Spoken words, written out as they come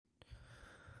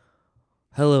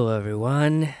Hello,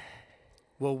 everyone.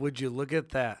 Well, would you look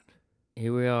at that?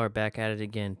 Here we are back at it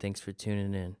again. Thanks for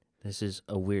tuning in. This is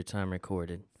A Weird Time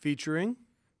Recorded. Featuring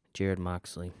Jarrod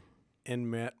Moxley. and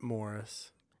Matt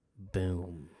Morris.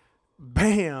 Boom.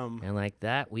 Bam! And like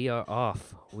that, we are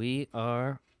off. We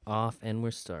are off and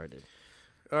we're started.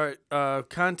 All right,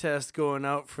 contest going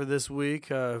out for this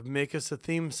week. Make us a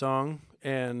theme song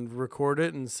and record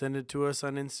it and send it to us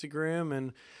on Instagram,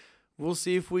 and we'll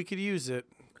see if we could use it.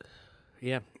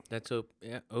 Yeah, that's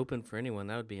open for anyone.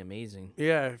 That would be amazing.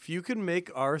 Yeah, if you could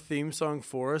make our theme song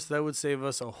for us, that would save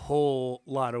us a whole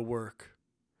lot of work.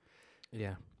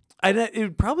 Yeah. And it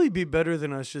would probably be better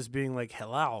than us just being like,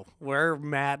 hello, we're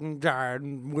Matt and Jarrod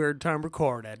and Weird Time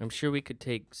Recorded. I'm sure we could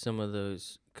take some of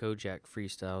those Kojak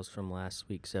freestyles from last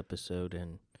week's episode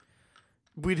and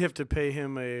We'd have to pay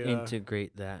him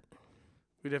integrate that.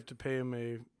 We'd have to pay him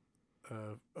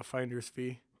a finder's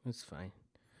fee. That's fine.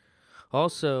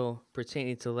 Also,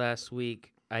 pertaining to last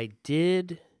week, I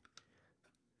did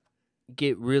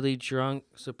get really drunk,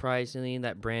 surprisingly.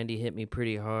 That brandy hit me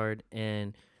pretty hard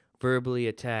and verbally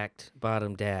attacked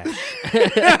Bottom Dash.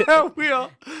 we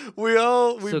so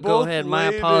go ahead.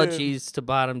 My apologies to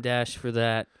Bottom Dash for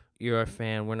that. You're our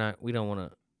fan. I don't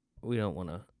want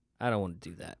to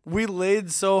do that. We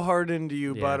laid so hard into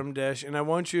you, Yeah. Bottom Dash, and I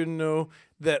want you to know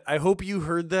that I hope you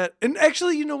heard that. And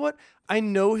actually, you know what? I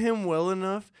know him well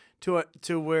enough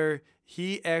to where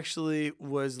he actually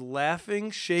was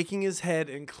laughing, shaking his head,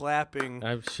 and clapping.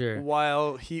 I'm sure.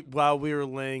 While we were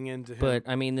laying into him. But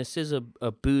I mean, this is a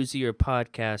boozier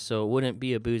podcast, so it wouldn't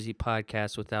be a boozy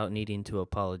podcast without needing to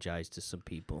apologize to some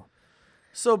people.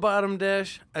 So, Bottom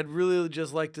Dash, I'd really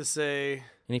just like to say...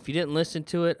 And if you didn't listen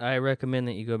to it, I recommend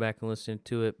that you go back and listen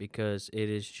to it because it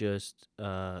is just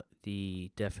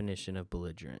the definition of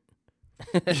belligerent.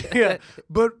 Yeah,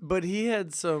 but he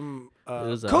had some It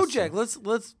was Kojak. awesome.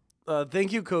 Let's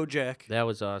thank you, Kojak. That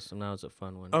was awesome. That was a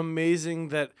fun one. Amazing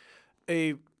that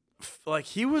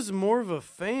he was more of a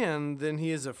fan than he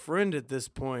is a friend at this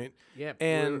point. Yeah,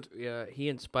 and he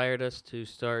inspired us to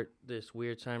start this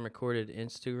Weird Time Recorded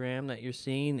Instagram that you're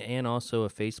seeing, and also a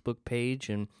Facebook page,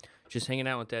 and just hanging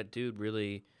out with that dude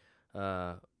really,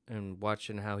 and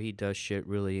watching how he does shit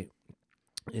really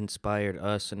inspired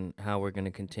us and how we're going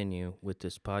to continue with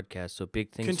this podcast. So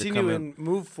big things are coming. and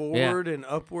move forward and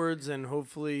upwards, and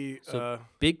hopefully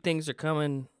big things are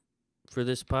coming for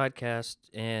this podcast,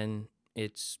 and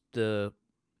it's the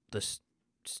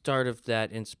start of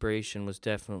that inspiration was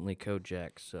definitely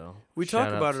Kojak. So we shout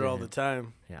talk out about it to all him. the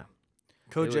time. Yeah,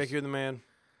 Kojak, you're the man.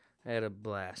 I had a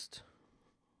blast.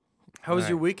 How was All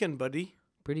your right. weekend, buddy?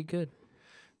 Pretty good.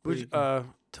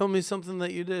 Tell me something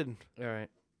that you did. All right.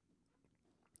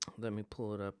 Let me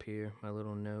pull it up here, my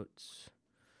little notes.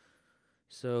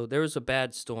 So there was a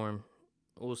bad storm.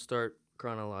 We'll start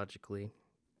chronologically.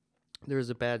 There was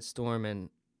a bad storm, and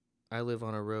I live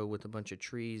on a road with a bunch of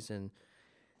trees, and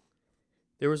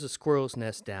there was a squirrel's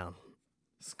nest down.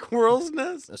 Squirrel's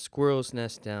nest? A squirrel's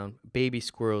nest down. Baby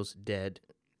squirrel's dead.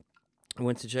 I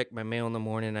went to check my mail in the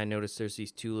morning, and I noticed there's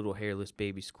these two little hairless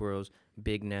baby squirrels,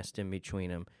 big nest in between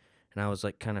them. And I was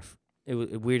like, it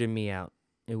weirded me out.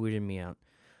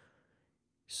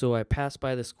 So I passed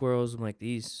by the squirrels. I'm like,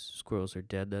 these squirrels are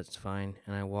dead. That's fine.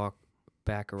 And I walk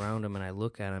back around them, and I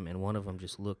look at them, and one of them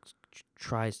just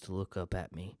tries to look up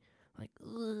at me. Like,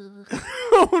 ugh.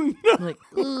 Oh, no. I'm like,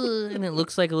 ugh. And it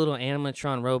looks like a little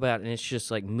animatron robot, and it's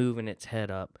just like moving its head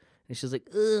up. And it's just like,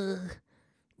 ugh.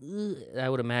 Ugh. I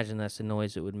would imagine that's the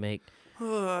noise it would make.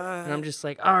 And I'm just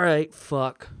like, all right,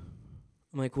 fuck.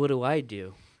 I'm like, what do I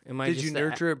do? Did you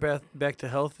nurture it back to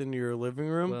health in your living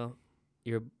room? Well,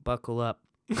 you're buckle up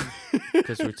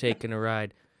because we're taking a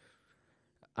ride.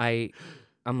 I'm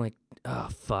like, oh,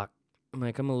 fuck. I'm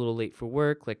like, I'm a little late for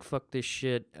work. Like, fuck this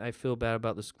shit. I feel bad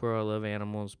about the squirrel. I love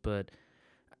animals, but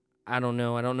I don't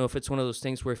know. I don't know if it's one of those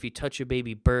things where if you touch a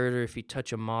baby bird or if you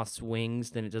touch a moth's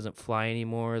wings, then it doesn't fly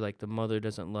anymore. Like, the mother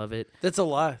doesn't love it. That's a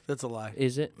lie.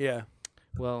 Is it? Yeah.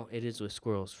 Well, it is with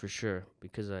squirrels for sure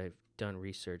because I've done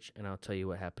research, and I'll tell you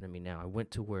what happened to me now. I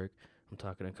went to work. I'm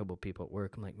talking to a couple of people at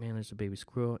work. I'm like, man, there's a baby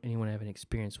squirrel. Anyone have an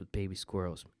experience with baby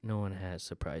squirrels? No one has,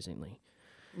 surprisingly.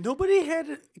 Nobody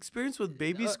had experience with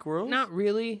baby squirrels? Not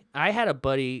really. I had a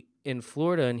buddy in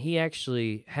Florida, and he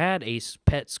actually had a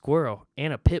pet squirrel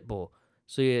and a pit bull.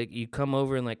 So you come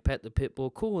over and like pet the pit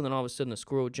bull, cool, and then all of a sudden the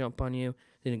squirrel would jump on you,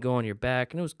 then it'd go on your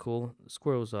back, and it was cool. The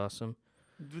squirrel was awesome.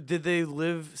 Did they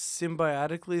live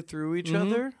symbiotically through each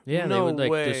other? Yeah, no they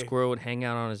would way. The squirrel would hang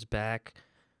out on his back.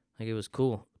 Like, it was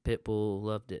cool. Pit bull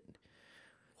loved it.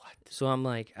 What? So I'm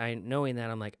like, knowing that,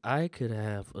 I'm like, I could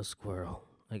have a squirrel.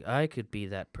 Like, I could be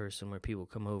that person where people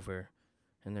come over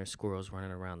and there's squirrels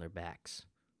running around their backs.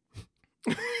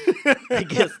 I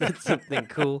guess that's something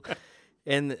cool.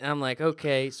 And I'm like,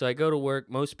 okay. So I go to work.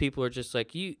 Most people are just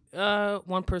like,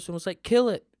 one person was like, kill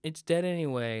it. It's dead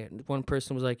anyway. One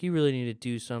person was like, you really need to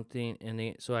do something.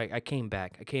 And so I came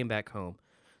back. I came back home.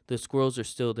 The squirrels are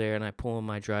still there, and I pull in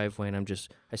my driveway, and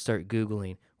I start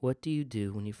Googling, what do you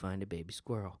do when you find a baby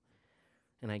squirrel?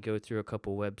 And I go through a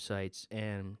couple websites,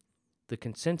 and the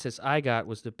consensus I got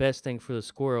was the best thing for the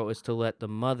squirrel is to let the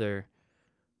mother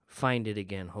find it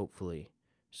again, hopefully.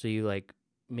 So you, like,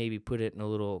 maybe put it in a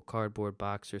little cardboard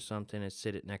box or something and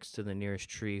sit it next to the nearest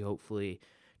tree, hopefully.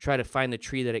 Try to find the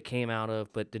tree that it came out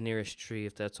of, but the nearest tree,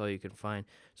 if that's all you can find.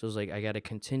 So it's like I got a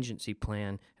contingency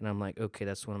plan, and I'm like, okay,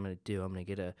 that's what I'm going to do. I'm going to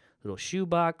get a little shoe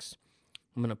box.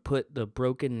 I'm going to put the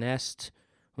broken nest.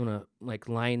 I'm going to, like,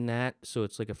 line that so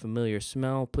it's like a familiar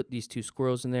smell. Put these 2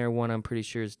 squirrels in there. One I'm pretty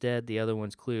sure is dead. The other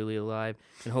one's clearly alive.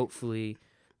 And hopefully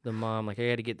the mom, like, I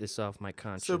got to get this off my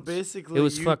conscience. So basically, it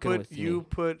was fucking with you me.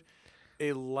 put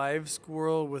a live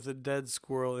squirrel with a dead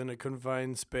squirrel in a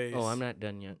confined space. Oh, I'm not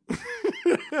done yet.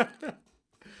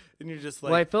 And you're just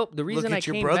like, well, I felt the reason look I at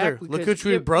your came brother. back. Look at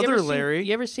your brother, Larry.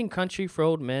 You ever seen Country for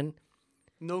Old Men?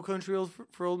 No Country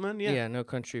for Old Men? Yeah. Yeah, No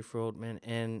Country for Old Men.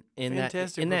 And in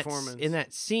Fantastic performance. in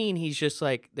that scene, he's just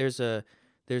like, there's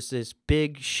this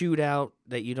big shootout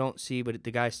that you don't see, but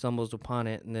the guy stumbles upon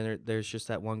it, and then there's just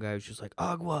that one guy who's just like,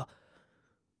 agua,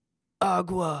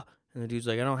 agua. And the dude's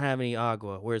like, I don't have any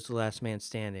agua. Where's the last man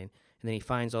standing? And then he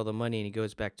finds all the money, and he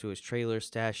goes back to his trailer,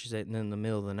 stashes it, and then in the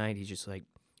middle of the night, he's just like,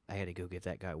 I had to go give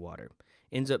that guy water.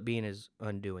 Ends up being his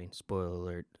undoing. Spoiler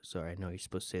alert. Sorry, I know you're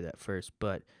supposed to say that first,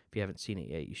 but if you haven't seen it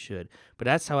yet, you should. But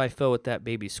that's how I felt with that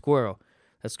baby squirrel.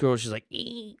 That squirrel was just like,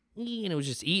 ee, ee, and it was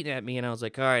just eating at me, and I was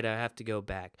like, all right, I have to go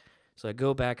back. So I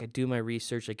go back, I do my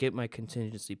research, I get my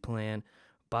contingency plan,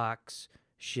 box,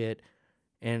 shit,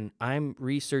 and I'm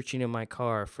researching in my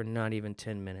car for not even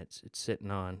 10 minutes. It's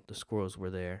sitting on. The squirrels were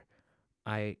there.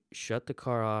 I shut the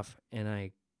car off, and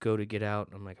I go to get out,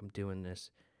 and I'm like, I'm doing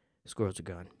this. The squirrels are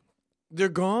gone. They're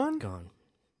gone? Gone.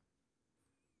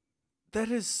 That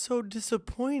is so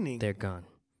disappointing. They're gone.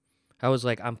 I was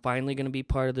like, I'm finally going to be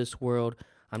part of this world.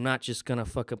 I'm not just going to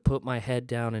fucking put my head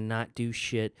down and not do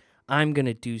shit. I'm going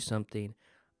to do something.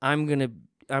 I'm going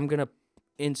to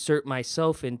insert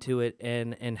myself into it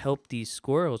and help these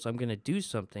squirrels. I'm going to do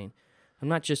something. I'm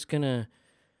not just going to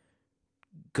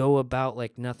go about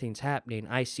like nothing's happening.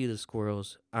 I see the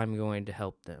squirrels. I'm going to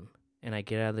help them. And I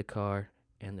get out of the car,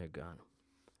 and they're gone.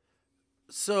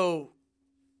 So,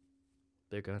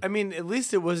 they're gone. I mean, at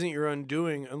least it wasn't your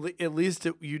undoing. At least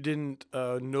you didn't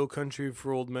No Country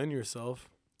for Old Men yourself.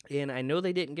 And I know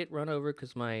they didn't get run over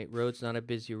because my road's not a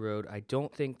busy road. I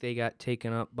don't think they got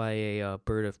taken up by a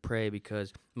bird of prey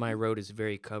because my road is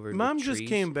very covered Mom with trees. just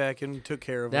came back and took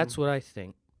care of That's them. what I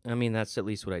think. I mean, that's at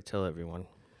least what I tell everyone.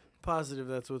 Positive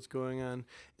that's what's going on.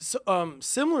 So,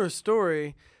 similar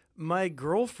story. My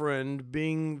girlfriend,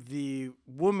 being the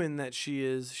woman that she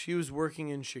is, she was working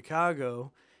in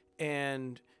Chicago,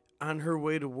 and on her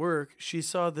way to work, she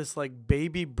saw this like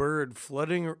baby bird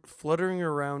fluttering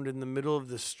around in the middle of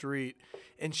the street,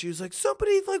 and she was like,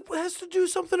 "Somebody like has to do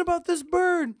something about this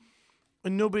bird,"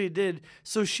 and nobody did.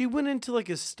 So she went into like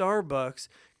a Starbucks,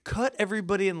 cut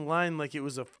everybody in line like it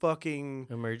was a fucking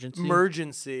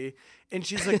emergency. And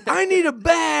she's like, I need a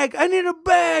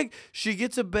bag. She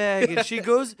gets a bag and she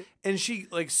goes and she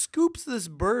like scoops this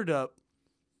bird up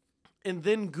and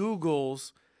then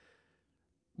Googles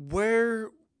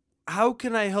how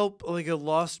can I help like a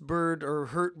lost bird or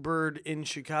hurt bird in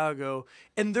Chicago?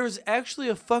 And there's actually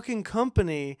a fucking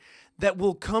company that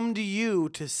will come to you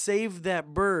to save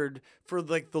that bird for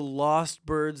like the lost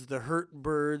birds, the hurt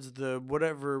birds, the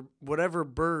whatever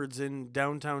birds in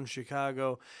downtown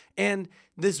Chicago. And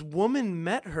this woman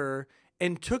met her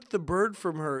and took the bird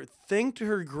from her, thanked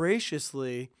her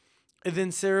graciously, and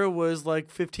then Sarah was like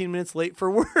 15 minutes late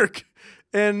for work.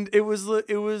 And it was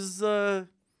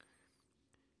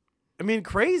I mean,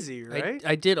 crazy, right?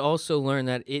 I did also learn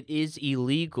that it is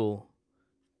illegal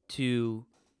to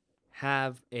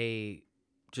have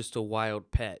just a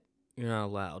wild pet. You're not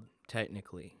allowed,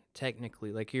 technically.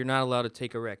 Like, you're not allowed to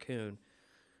take a raccoon,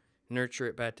 nurture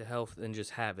it back to health, and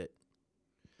just have it.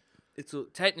 It's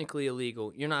technically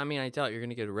illegal. You're not. I mean, I doubt you're going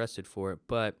to get arrested for it,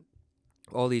 but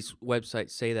all these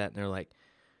websites say that, and they're like,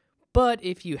 but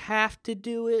if you have to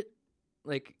do it,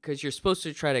 like, because you're supposed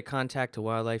to try to contact a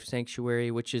wildlife sanctuary,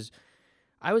 which is,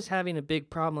 I was having a big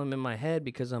problem in my head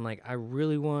because I'm like, I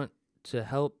really want to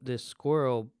help this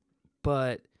squirrel,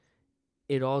 but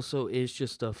it also is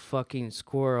just a fucking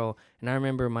squirrel. And I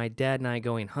remember my dad and I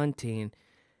going hunting,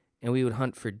 and we would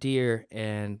hunt for deer,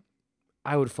 and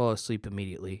I would fall asleep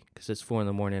immediately because it's 4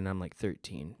 a.m. and I'm like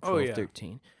 13, 12,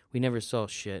 13. We never saw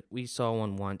shit. We saw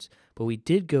one once, but we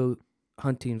did go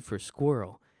hunting for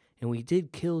squirrel, and we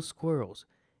did kill squirrels,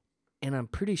 and I'm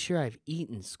pretty sure I've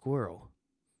eaten squirrel.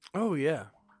 Oh, yeah.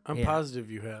 I'm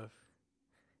positive you have.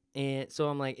 And so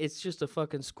I'm like, it's just a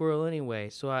fucking squirrel anyway.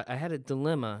 So I had a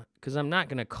dilemma because I'm not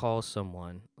going to call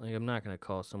someone. Like, I'm not going to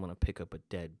call someone to pick up a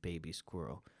dead baby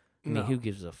squirrel. I mean, who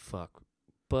gives a fuck?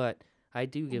 But I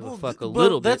do give a fuck a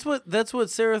little bit. That's what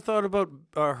Sarah thought about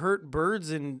hurt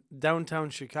birds in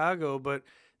downtown Chicago. But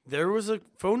there was a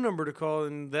phone number to call,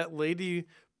 and that lady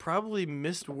probably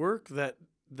missed work that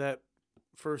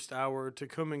first hour to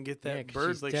come and get that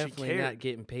bird. She's like definitely she cared. Not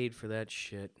getting paid for that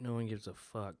shit. No one gives a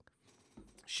fuck.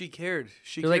 She cared.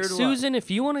 They're like, Susan, if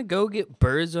you want to go get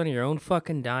birds on your own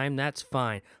fucking dime, that's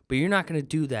fine. But you're not going to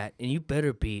do that, and you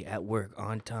better be at work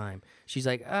on time. She's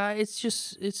like,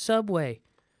 it's Subway.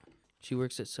 She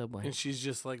works at Subway. And she's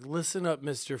just like, listen up,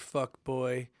 Mr.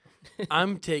 Fuckboy.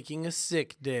 I'm taking a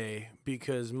sick day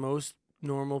because most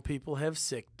normal people have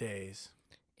sick days.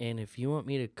 And if you want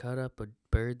me to cut up a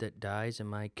bird that dies in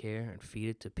my care and feed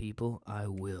it to people, I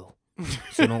will.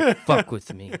 So don't fuck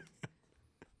with me.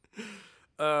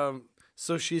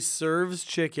 So she serves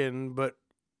chicken, but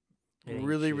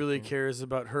really, really chicken. cares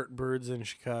about hurt birds in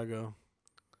Chicago.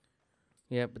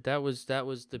 Yeah, but that was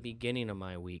the beginning of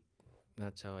my week.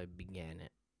 That's how I began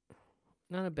it.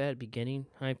 Not a bad beginning.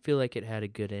 I feel like it had a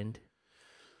good end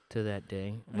to that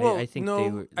day. Well, I think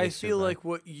no, they I feel survived. like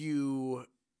what you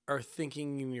are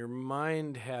thinking in your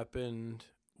mind happened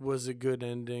was a good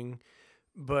ending.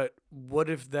 But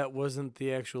what if that wasn't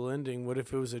the actual ending? What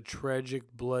if it was a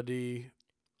tragic, bloody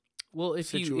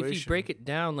if you break it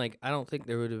down, like, I don't think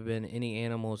there would have been any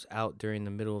animals out during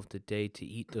the middle of the day to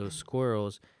eat those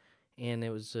squirrels, and it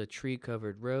was a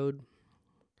tree-covered road.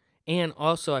 And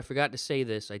also, I forgot to say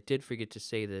this. I did forget to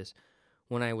say this.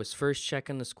 When I was first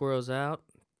checking the squirrels out,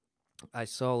 I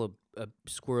saw a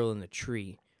squirrel in the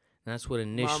tree. And that's what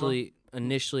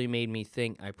initially made me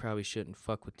think I probably shouldn't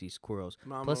fuck with these squirrels.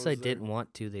 Plus, I didn't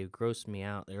want to. They grossed me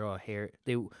out. They're all hairy.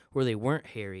 They weren't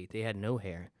hairy. They had no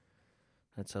hair.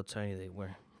 That's how tiny they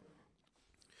were.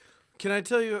 Can I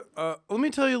tell you? Let me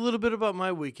tell you a little bit about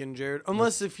my weekend, Jarrod.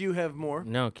 Unless if you have more.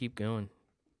 No, keep going.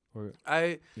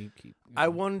 I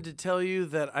wanted to tell you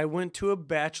that I went to a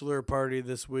bachelor party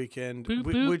this weekend, Boop,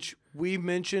 boop. which we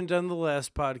mentioned on the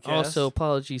last podcast. Also,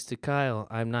 apologies to Kyle.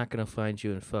 I'm not going to find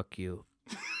you and fuck you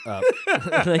up.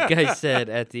 Like I said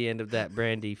at the end of that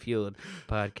Brandy Fueled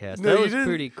podcast. No, that was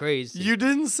pretty crazy. You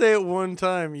didn't say it one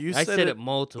time. I said it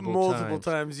multiple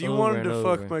times. You over wanted to and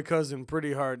fuck over. my cousin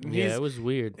pretty hard. And Yeah, it was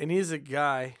weird. And he's a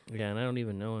guy. Yeah, and I don't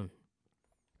even know him.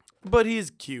 But he's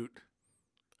cute.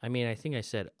 I mean, I think I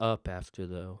said up after,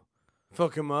 though.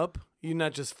 Fuck him up? You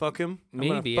not just fuck him?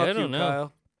 Maybe. Fuck I don't you, know.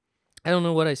 Kyle. I don't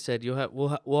know what I said.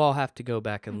 We'll all have to go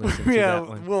back and listen to that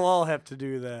one. We'll all have to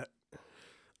do that.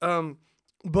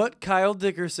 But Kyle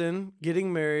Dickerson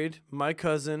getting married, my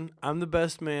cousin, I'm the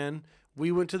best man.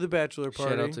 We went to the bachelor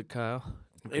party. Shout out to Kyle.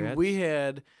 Congrats. And we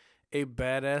had a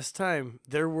badass time.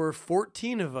 There were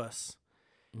 14 of us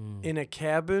in a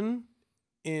cabin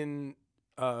in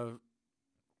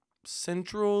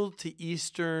central to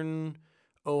eastern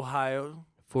Ohio.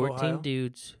 14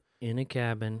 dudes in a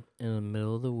cabin in the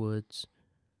middle of the woods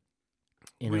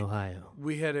in Ohio.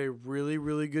 We had a really,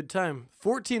 really good time.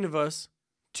 14 of us,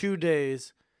 2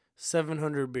 days,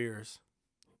 700 beers.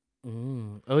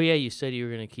 Oh, yeah, you said you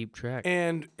were going to keep track.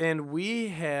 And we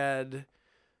had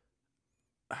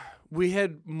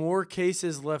more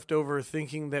cases left over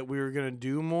thinking that we were going to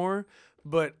do more,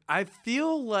 but I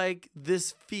feel like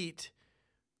this feat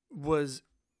was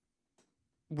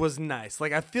nice.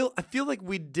 Like I feel like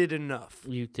we did enough.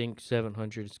 You think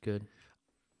 700 is good?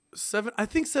 I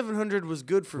think 700 was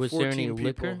good for 14 people. Was there any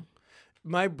liquor?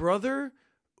 My brother,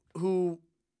 who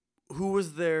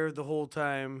was there the whole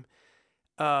time,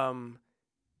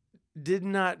 did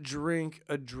not drink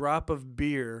a drop of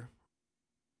beer.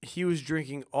 He was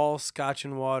drinking all scotch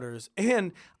and waters.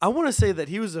 And I want to say that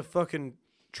he was a fucking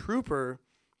trooper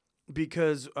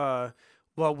because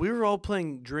while we were all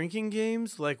playing drinking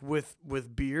games, like with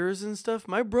beers and stuff,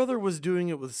 my brother was doing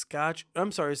it with scotch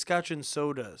and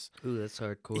sodas. Ooh, that's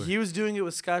hardcore. He was doing it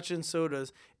with scotch and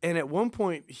sodas. And at one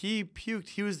point, he puked.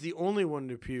 He was the only one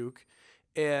to puke.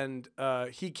 And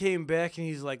he came back and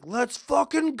he's like, "Let's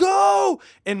fucking go!"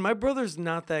 And my brother's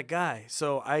not that guy.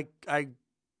 So I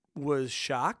was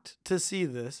shocked to see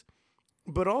this.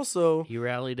 But also, he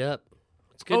rallied up.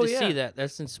 It's good to see that.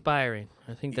 That's inspiring.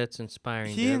 I think that's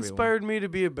inspiring. He inspired me to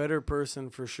be a better person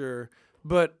for sure.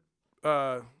 But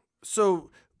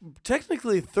so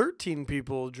technically 13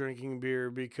 people drinking beer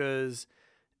because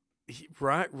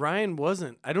Ryan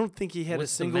wasn't. I don't think he had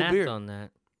What's a single the math beer. on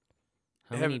that?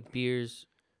 How many beers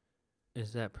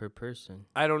is that per person?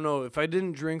 I don't know. If I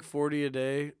didn't drink 40 a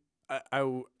day,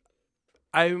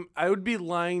 I would be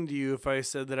lying to you if I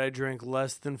said that I drank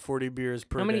less than 40 beers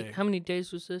per day. How many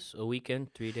days was this? A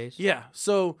weekend? 3 days? Yeah.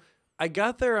 So I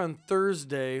got there on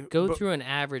Thursday. Go through an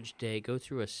average day. Go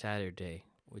through a Saturday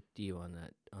with you on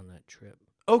that trip.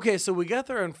 Okay, so we got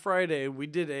there on Friday. We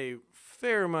did a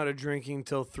fair amount of drinking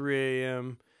till 3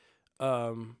 a.m.,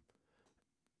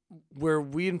 where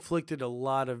we inflicted a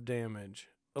lot of damage.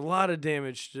 A lot of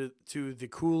damage to the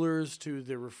coolers, to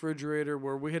the refrigerator,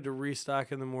 where we had to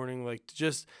restock in the morning, like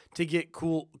just to get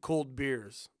cold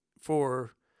beers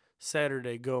for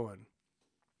Saturday going.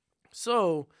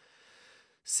 So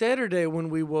Saturday when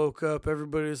we woke up,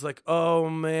 everybody was like, "Oh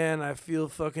man, I feel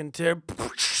fucking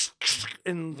terrible,"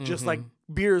 and just like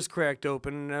beers cracked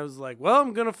open, and I was like, "Well,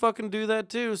 I'm gonna fucking do that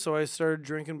too." So I started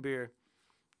drinking beer.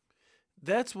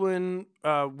 That's when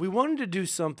we wanted to do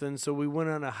something, so we went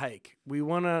on a hike. We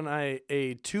went on a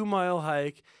 2-mile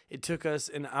hike. It took us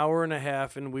an hour and a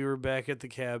half, and we were back at the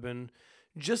cabin.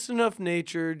 Just enough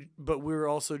nature, but we were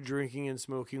also drinking and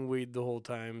smoking weed the whole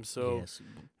time. So yes,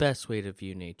 best way to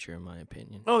view nature, in my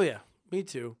opinion. Oh, yeah, me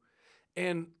too.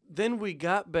 And then we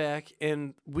got back,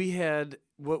 and we had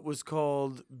what was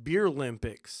called Beer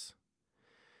Olympics,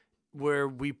 where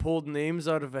we pulled names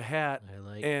out of a hat,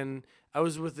 and I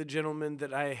was with a gentleman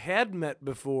that I had met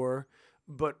before,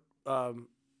 but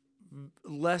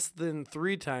less than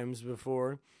 3 times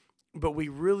before. But we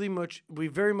very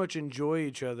much enjoy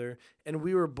each other, and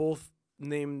we were both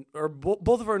named, or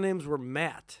both of our names were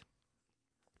Matt.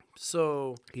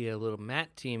 So you had a little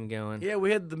Matt team going. Yeah,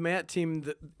 we had the Matt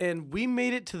team, and we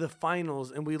made it to the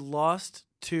finals, and we lost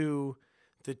to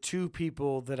the 2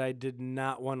 people that I did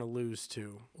not want to lose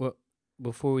to. Well,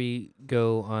 before we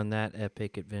go on that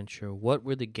epic adventure, what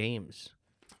were the games?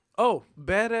 Oh,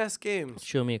 badass games.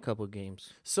 Show me a couple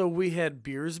games. So we had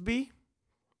Beersby.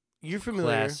 You're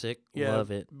familiar. Classic. Yeah,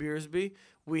 love it. Beersby.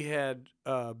 We had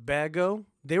Bago.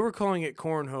 They were calling it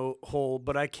cornhole,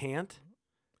 but I can't.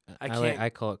 I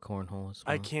call it cornhole as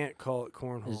well. I can't call it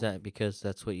cornhole. Is that because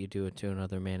that's what you do to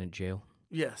another man in jail?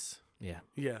 Yes. Yeah.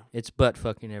 Yeah. It's butt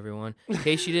fucking everyone. In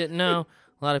case you didn't know,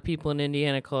 a lot of people in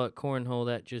Indiana call it cornhole.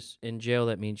 That just in jail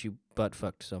that means you butt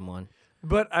fucked someone.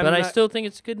 But I still think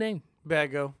it's a good name.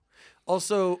 Bago.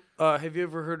 Also, have you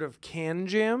ever heard of Can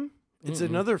Jam? It's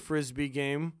another Frisbee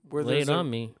game where Lay it on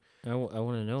me. I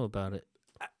want to know about it.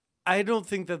 I don't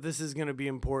think that this is going to be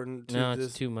important to No, this.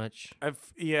 it's too much. I'm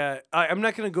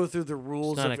not going to go through the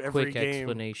rules it's not of a every quick game.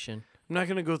 Explanation. I'm not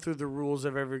going to go through the rules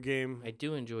of every game. I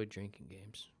do enjoy drinking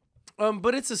games.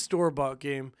 But it's a store-bought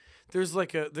game. There's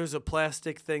a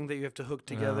plastic thing that you have to hook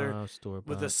together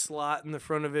with a slot in the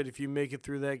front of it. If you make it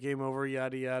through that, game over,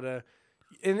 yada yada.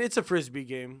 And it's a Frisbee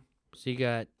game. So you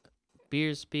got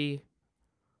Beersby,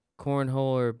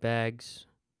 cornhole or bags.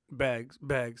 Bags.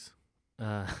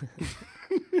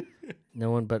 No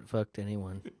one but fucked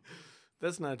anyone.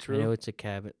 That's not true. I know it's a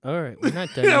cabin. All right, we're not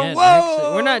done yet. Whoa!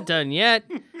 Actually, we're not done yet.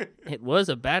 It was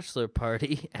a bachelor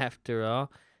party after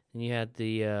all. And you had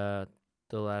the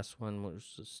last one. What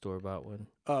was the store-bought one?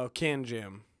 Can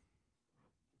Jam.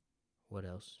 What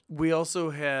else? We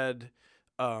also had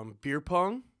beer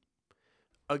pong,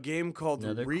 a game called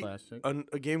classic.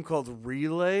 A game called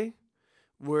Relay,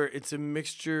 where it's a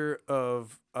mixture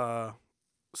of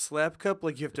slap cup,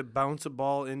 like you have to bounce a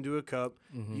ball into a cup.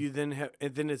 Mm-hmm. You then have,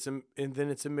 and then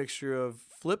it's a mixture of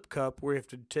flip cup, where you have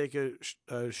to take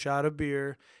a shot of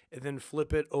beer and then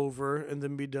flip it over and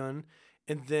then be done,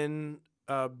 and then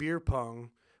beer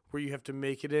pong, where you have to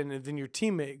make it in, and then your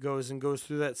teammate goes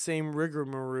through that same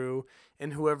rigmarole,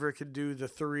 and whoever could do the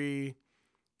 3.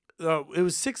 It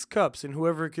was 6 cups, and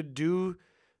whoever could do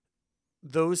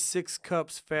those 6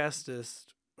 cups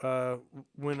fastest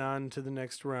went on to the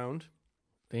next round.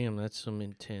 Damn, that's some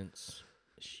intense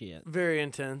shit. Very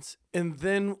intense. And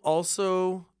then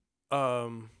also,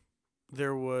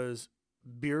 there was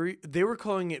beer. They were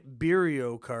calling it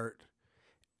Beerio Kart.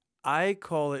 I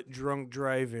call it drunk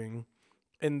driving,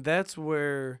 and that's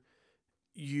where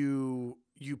you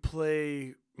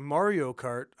play Mario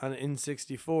Kart on an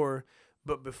N64.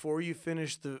 But before you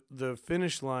finish the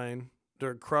finish line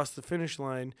or cross the finish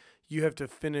line, you have to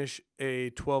finish a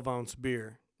 12-ounce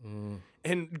beer.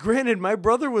 And granted, my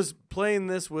brother was playing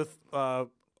this with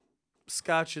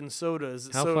scotch and sodas.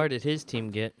 How far did his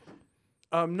team get?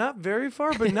 Not very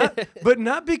far, but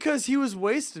not because he was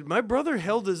wasted. My brother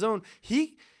held his own.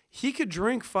 He could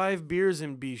drink 5 beers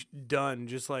and be done,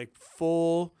 just like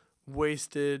full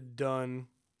wasted, done.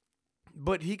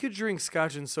 But he could drink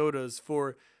scotch and sodas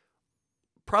for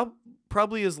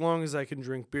probably as long as I can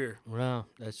drink beer. Wow,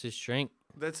 that's his drink.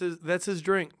 That's his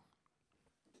drink.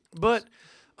 But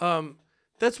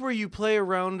that's where you play a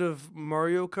round of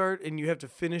Mario Kart and you have to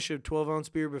finish a 12-ounce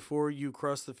beer before you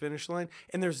cross the finish line.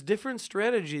 And there's different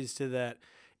strategies to that.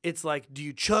 It's like, do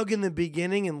you chug in the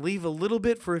beginning and leave a little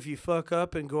bit for if you fuck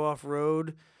up and go off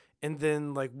road? And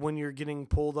then, like, when you're getting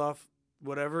pulled off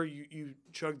whatever, you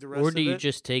chug the rest of it? Or do you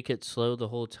just take it slow the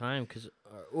whole time?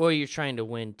 Or you're trying to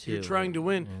win, too. You're trying to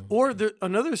win. Yeah. Or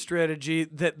another strategy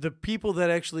that the people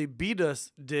that actually beat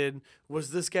us did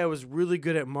was this guy was really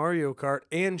good at Mario Kart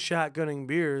and shotgunning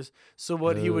beers. So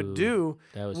what he would do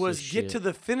was get to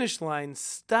the finish line,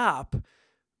 stop,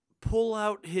 pull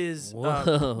out his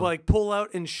pull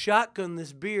out and shotgun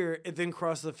this beer and then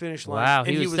cross the finish line. Wow,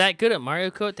 and he was that good at Mario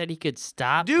Kart that he could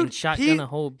stop and shotgun a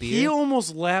whole beer? He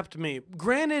almost lapped me.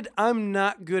 Granted, I'm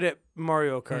not good at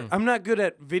Mario Kart. I'm not good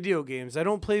at video games. I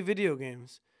don't play video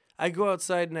games. I go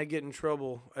outside and I get in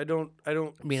trouble. I mean,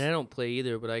 I don't play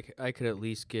either, but I could at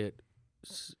least get...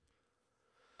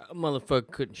 A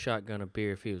motherfucker couldn't shotgun a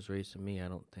beer if he was racing me, I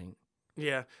don't think.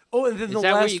 Yeah. Oh, and then Is the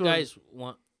that last what you one, guys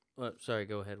want? Sorry,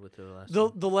 go ahead with the last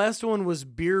one. The last one was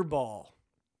beer ball,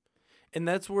 and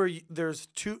that's where there's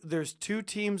two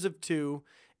teams of two,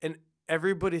 and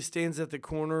everybody stands at the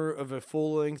corner of a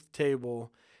full length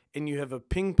table, and you have a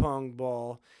ping pong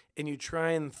ball, and you try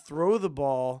and throw the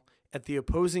ball at the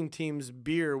opposing team's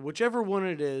beer, whichever one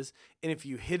it is, and if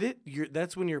you hit it,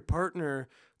 that's when your partner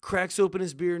cracks open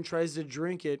his beer and tries to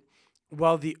drink it,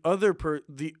 while the other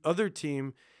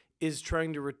team is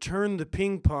trying to return the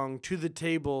ping pong to the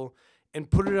table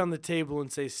and put it on the table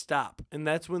and say stop. And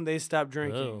that's when they stop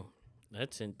drinking. Oh,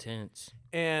 that's intense.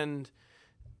 And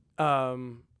I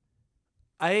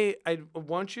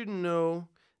want you to know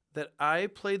that I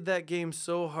played that game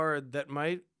so hard that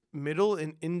my middle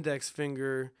and index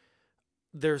finger,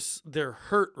 they're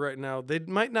hurt right now. They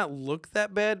might not look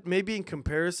that bad. Maybe in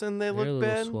comparison they look a little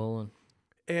bad. Swollen.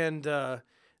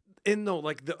 And no,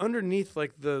 like the underneath,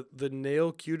 like the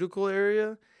nail cuticle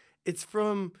area, it's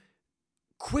from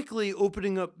quickly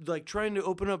opening up, like trying to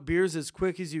open up beers as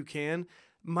quick as you can.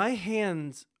 My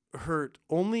hands hurt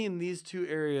only in these two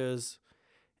areas,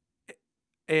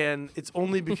 and it's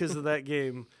only because of that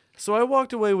game. So I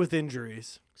walked away with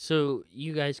injuries. So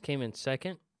you guys came in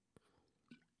second?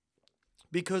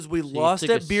 Because we lost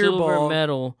at beer ball. Silver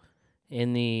medal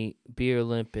in the beer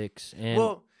Olympics. And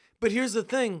well, but here's the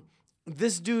thing.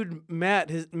 This dude, Matt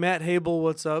Habel,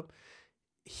 what's up?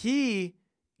 He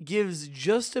gives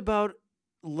just about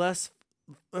less,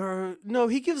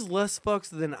 he gives less fucks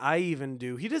than I even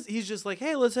do. He's just like,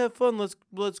 hey, let's have fun. Let's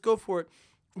go for it.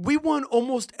 We won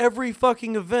almost every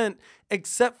fucking event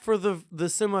except for the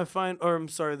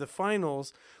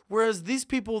finals. Whereas these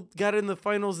people got in the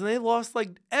finals and they lost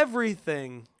like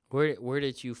everything. Where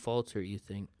did you falter, you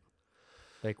think?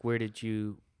 Like, where did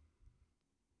you...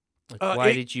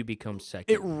 why did you become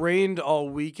second? It rained all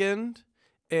weekend,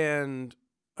 and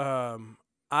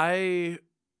everybody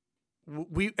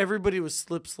was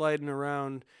slip sliding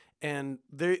around, and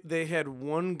they had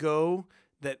one go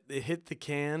that they hit the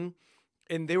can,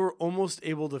 and they were almost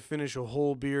able to finish a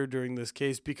whole beer during this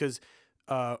case because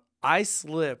I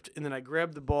slipped, and then I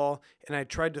grabbed the ball and I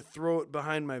tried to throw it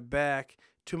behind my back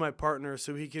to my partner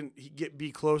so he can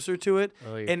be closer to it.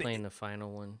 Oh, you're playing the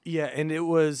final one. Yeah, and it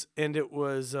was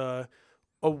a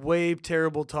way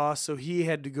terrible toss, so he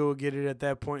had to go get it at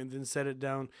that point and then set it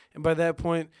down. And by that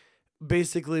point,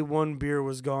 basically one beer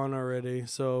was gone already.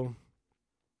 So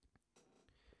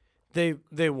they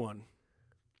won.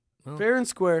 Well, fair and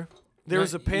square. There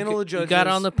was a panel of judges. You got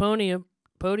on the podium.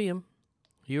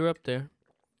 You were up there.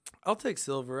 I'll take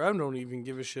silver. I don't even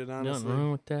give a shit, honestly. Nothing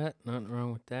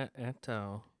wrong with that at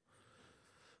all.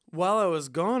 While I was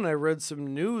gone, I read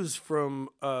some news from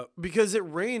because it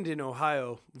rained in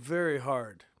Ohio very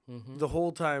hard the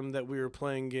whole time that we were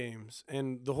playing games.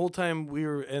 And the whole time we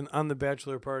were on the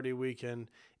bachelor party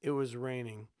weekend, it was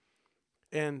raining.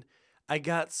 And I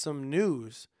got some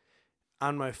news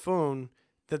on my phone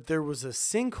that there was a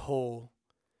sinkhole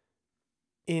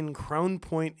in Crown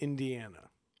Point, Indiana.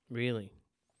 Really?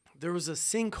 There was a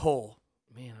sinkhole.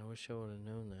 Man, I wish I would have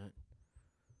known that.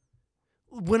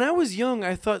 When I was young,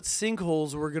 I thought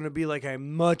sinkholes were going to be like a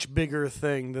much bigger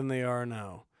thing than they are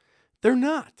now. They're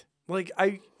not. Like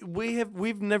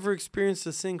we've never experienced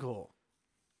a sinkhole.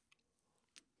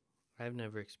 I've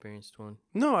never experienced one.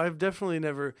 No, I've definitely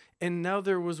never. And now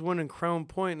there was one in Crown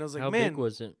Point, and I was like, how big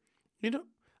was it? You know,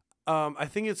 I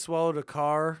think it swallowed a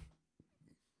car.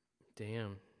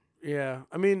 Damn. Yeah,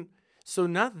 I mean, so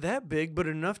not that big, but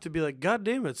enough to be like, God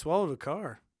damn it, swallowed a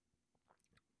car.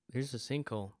 There's a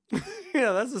sinkhole.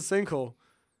 Yeah, that's a sinkhole.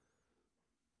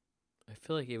 I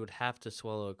feel like it would have to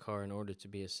swallow a car in order to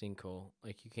be a sinkhole.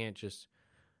 Like, you can't just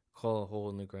call a hole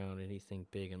in the ground anything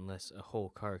big unless a whole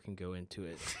car can go into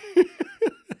it.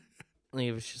 Like,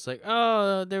 if it's just like,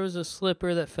 oh, there was a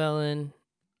slipper that fell in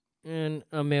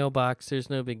a mailbox. There's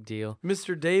no big deal.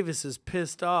 Mr. Davis is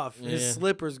pissed off. Yeah. His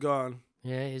slipper's gone.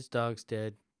 Yeah, his dog's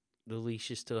dead. The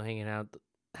leash is still hanging out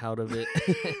of it.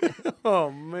 Oh,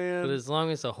 man. But as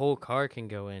long as a whole car can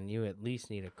go in, you at least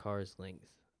need a car's length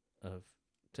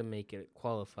to make it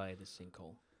qualify as a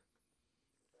sinkhole.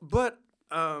 But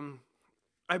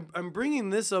I'm bringing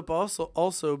this up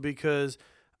also because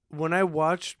when I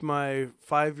watched my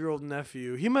 5-year-old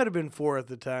nephew, he might have been 4 at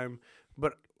the time,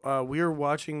 but we were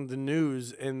watching the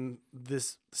news and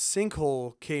this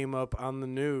sinkhole came up on the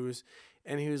news,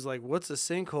 and he was like, "What's a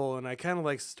sinkhole?" And I kind of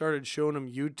like started showing him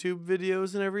YouTube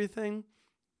videos and everything.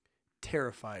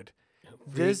 Terrified.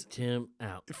 Freaked him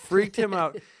out. Freaked him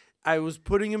out. I was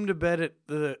putting him to bed at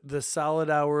the solid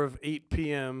hour of 8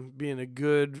 p.m., being a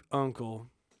good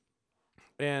uncle.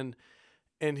 And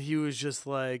he was just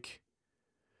like,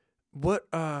 what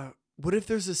if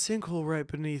there's a sinkhole right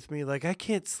beneath me? Like, I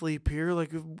can't sleep here.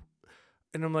 Like,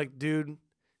 and I'm like, dude,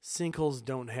 sinkholes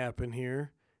don't happen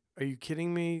here. Are you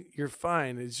kidding me? You're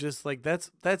fine. It's just like,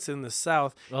 that's in the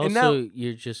South. Also, and now,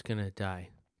 you're just going to die.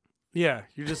 Yeah,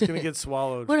 you're just going to get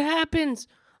swallowed. What happens,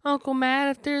 Uncle Matt,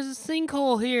 if there's a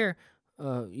sinkhole here?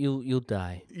 You'll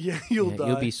die. Yeah, you'll die.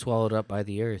 You'll be swallowed up by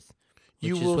the earth.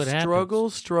 You will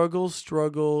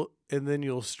struggle, and then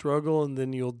you'll struggle, and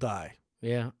then you'll die.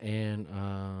 Yeah, and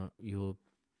you'll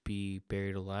be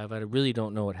buried alive. I really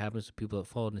don't know what happens to people that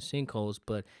fall into sinkholes,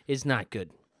 but it's not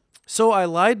good. So I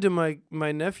lied to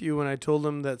my nephew when I told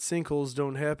him that sinkholes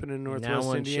don't happen in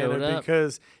Northwest Indiana,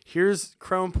 because here's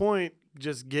Crown Point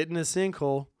just getting a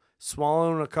sinkhole,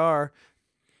 swallowing a car.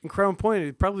 In Crown Point,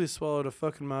 he probably swallowed a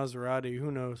fucking Maserati.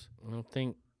 Who knows? Well,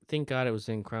 thank God it was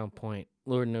in Crown Point.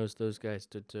 Lord knows those guys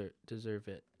deserve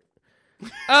it.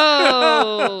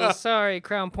 Oh, sorry.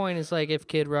 Crown Point is like if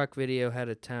Kid Rock Video had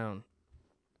a town.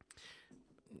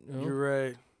 No? You're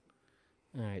right.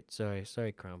 All right,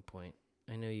 sorry, Crown Point.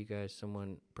 I know you guys.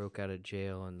 Someone broke out of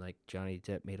jail and like Johnny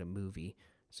Depp made a movie,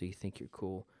 so you think you're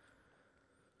cool.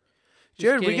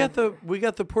 Jarrod, we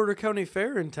got the Porter County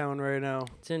Fair in town right now.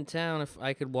 It's in town. If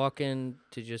I could walk in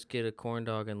to just get a corn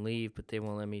dog and leave, but they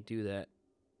won't let me do that.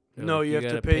 No, like, you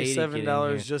have to pay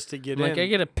 $7 just to get in. Like, I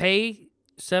gotta pay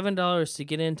 $7 to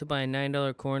get in to buy a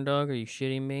 $9 corn dog? Are you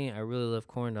shitting me? I really love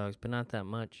corn dogs, but not that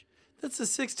much. That's a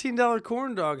 $16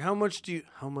 corn dog. How much do you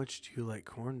like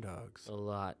corn dogs? A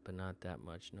lot, but not that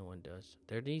much. No one does.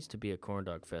 There needs to be a corn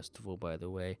dog festival, by the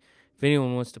way. If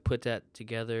anyone wants to put that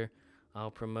together,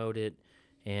 I'll promote it,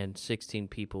 and 16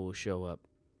 people will show up.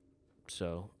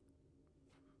 So,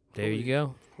 there you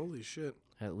go. Holy shit.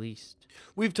 At least.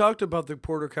 We've talked about the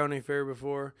Porter County Fair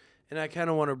before, and I kind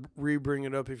of want to re-bring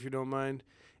it up if you don't mind.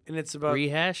 And it's about...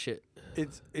 Rehash it.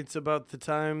 It's about the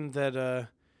time that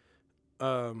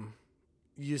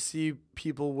you see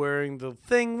people wearing the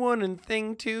Thing 1 and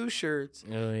Thing 2 shirts.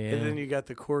 Oh, yeah. And then you got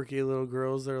the quirky little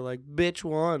girls that are like, bitch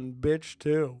 1, bitch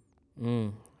 2.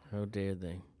 How dare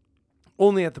they?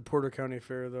 Only at the Porter County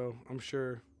Fair, though, I'm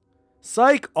sure.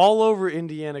 Psych, all over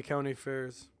Indiana County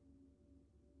Fairs.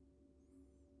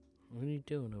 What are you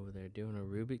doing over there? Doing a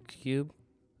Rubik's Cube?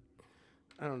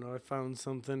 I don't know. I found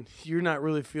something. You're not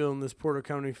really feeling this Porter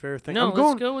County Fair thing. No,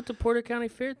 let's go with the Porter County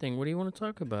Fair thing. What do you want to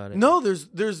talk about it? No,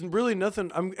 there's really nothing.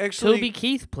 I'm actually... Toby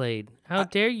Keith played. How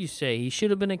dare you say? He should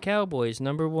have been a cowboy. His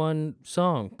 #1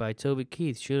 song by Toby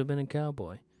Keith should have been a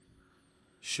cowboy.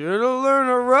 Should have learned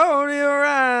a rodeo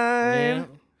ride.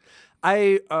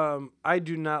 Yeah. I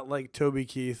do not like Toby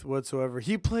Keith whatsoever.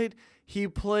 He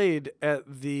played at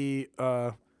the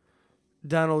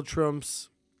Donald Trump's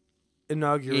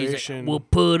inauguration. Like, we'll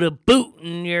put a boot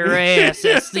in your ass.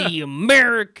 That's the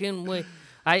American way.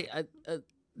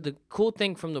 The cool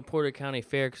thing from the Porter County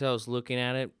Fair, because I was looking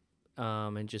at it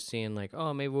and just seeing like,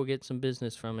 oh, maybe we'll get some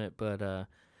business from it, but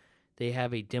they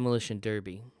have a demolition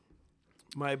derby.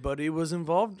 My buddy was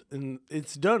involved, and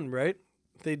it's done, right?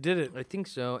 They did it. I think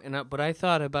so. But I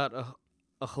thought about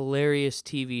a hilarious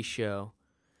TV show,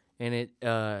 and it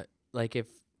like if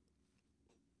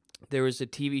there was a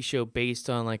TV show based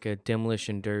on like a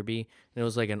demolition derby, and it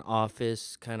was like an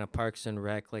Office kind of Parks and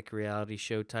Rec like reality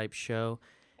show type show,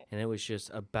 and it was just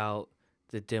about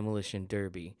the demolition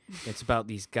derby. It's about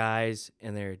these guys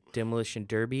and they're demolition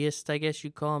derbyists, I guess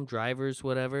you call them, drivers,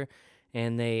 whatever,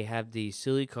 and they have these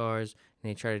silly cars and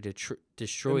they try to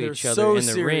destroy And each other so in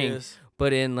the ring. serious.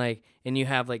 But in like, and you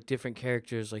have like different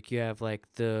characters. Like you have like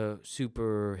the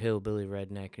super hillbilly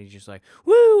redneck, and he's just like,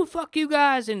 "Woo, fuck you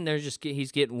guys!" And they're just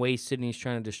he's getting wasted, and he's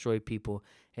trying to destroy people.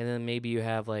 And then maybe you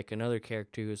have like another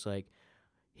character who's like,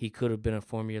 he could have been a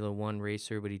Formula One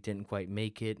racer, but he didn't quite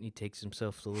make it, and he takes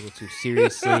himself a little too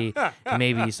seriously. And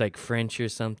maybe he's like French or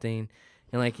something.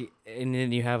 And like, and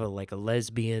then you have a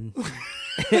lesbian,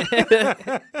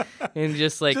 and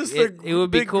just like it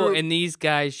would be cool. Group. And these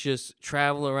guys just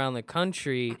travel around the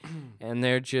country, and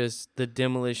they're just the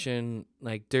demolition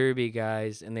like derby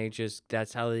guys, and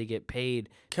that's how they get paid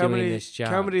doing this job.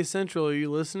 Comedy Central, are you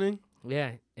listening?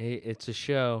 Yeah, it's a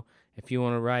show. If you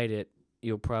want to write it,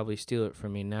 you'll probably steal it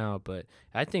from me now, but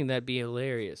I think that'd be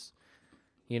hilarious.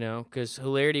 You know, because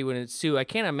hilarity would ensue. I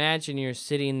can't imagine you're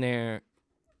sitting there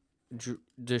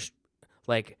just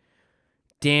like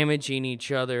damaging each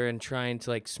other and trying to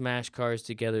like smash cars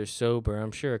together sober.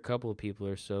 I'm sure a couple of people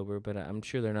are sober, but I'm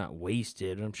sure they're not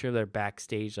wasted. I'm sure they're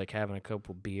backstage like having a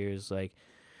couple beers like,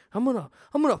 I'm gonna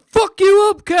fuck you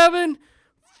up, Kevin.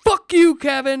 Fuck you,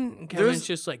 Kevin. And Kevin's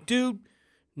just like, dude,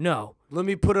 no. Let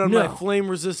me put on my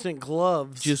flame-resistant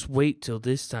gloves. Just wait till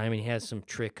this time. And he has some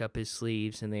trick up his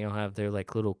sleeves, and they all have their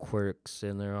like little quirks,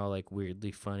 and they're all like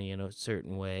weirdly funny in a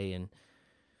certain way. And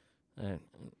I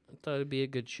thought it'd be a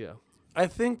good show. I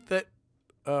think that,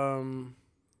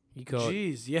 you call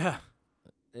geez, yeah.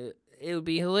 It would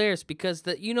be hilarious because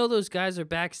those guys are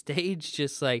backstage,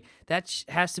 just like that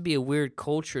has to be a weird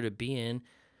culture to be in.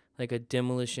 Like a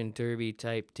demolition derby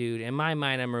type dude. In my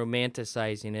mind, I'm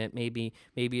romanticizing it. Maybe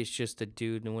it's just a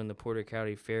dude, and when the Porter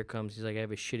County Fair comes, he's like, I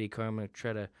have a shitty car, I'm going to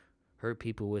try to hurt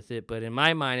people with it. But in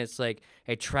my mind, it's like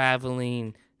a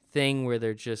traveling thing where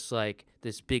they're just like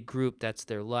this big group. That's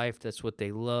their life. That's what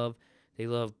they love. They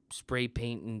love spray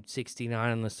painting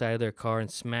 69 on the side of their car and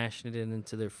smashing it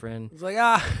into their friend. It's like,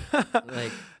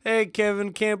 like, hey,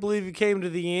 Kevin, can't believe you came to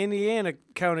the Indiana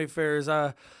County Fairs.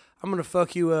 I'm going to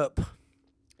fuck you up.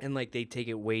 And, like, they take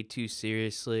it way too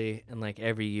seriously. And, like,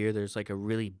 every year there's, like, a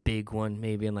really big one,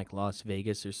 maybe in, like, Las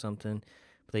Vegas or something.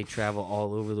 But they travel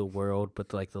all over the world.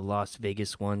 But, like, the Las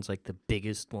Vegas one's, like, the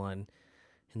biggest one.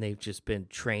 And they've just been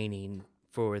training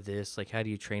for this. Like, how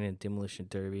do you train in demolition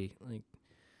derby? Like,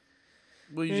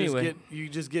 well, you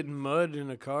just get mud in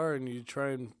a car and you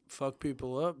try and fuck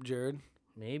people up, Jarrod.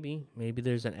 Maybe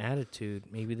there's an attitude.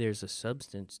 Maybe there's a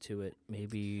substance to it.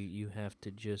 Maybe you have to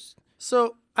just.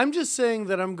 So I'm just saying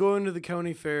that I'm going to the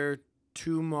county fair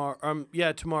tomorrow.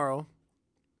 Tomorrow.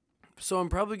 So I'm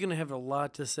probably gonna have a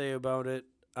lot to say about it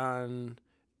on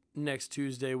next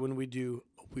Tuesday when we do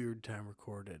a Weird Time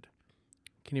Recorded.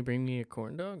 Can you bring me a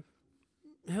corn dog?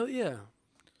 Hell yeah.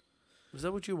 Is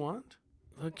that what you want?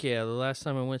 Look, yeah. The last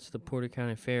time I went to the Porter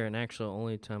County Fair, and actually the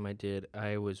only time I did,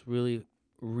 I was really,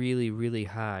 really, really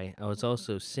high. I was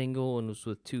also single and was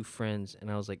with two friends, and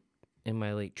I was like in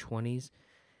my late 20s,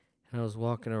 and I was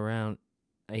walking around.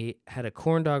 I had a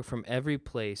corn dog from every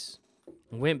place,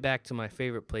 went back to my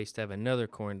favorite place to have another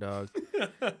corn dog,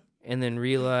 and then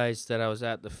realized that I was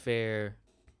at the fair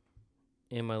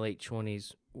in my late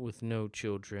 20s with no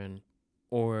children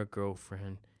or a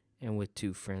girlfriend and with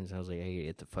two friends. I was like, I gotta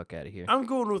get the fuck out of here. I'm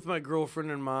going with my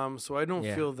girlfriend and mom, so I don't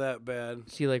feel that bad.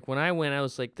 See, like, when I went, I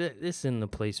was like, this isn't the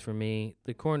place for me.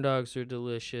 The corn dogs are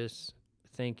delicious.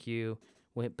 Thank you.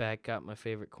 Went back, got my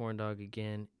favorite corn dog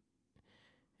again,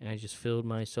 and I just filled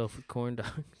myself with corn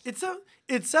dogs.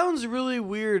 It sounds really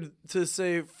weird to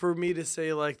say, for me to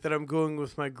say, like, that I'm going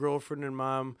with my girlfriend and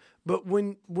mom, but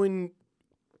when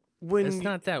it's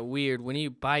not that weird. When you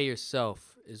by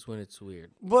yourself is when it's weird.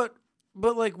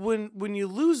 But like when you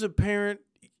lose a parent,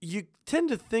 you tend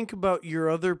to think about your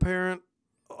other parent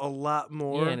a lot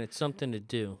more. Yeah, and it's something to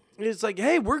do. It's like,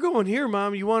 hey, we're going here,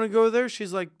 Mom. You want to go there?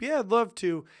 She's like, yeah, I'd love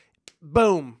to.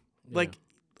 Boom. Yeah. Like,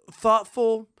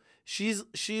 thoughtful. She's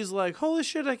like, holy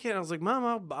shit, I can't. I was like, Mom,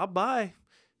 I'll buy.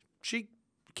 She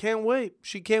can't wait.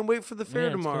 She can't wait for the fair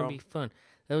tomorrow. It's gonna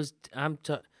be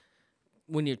fun.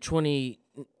 When you're 28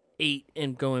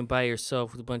 and going by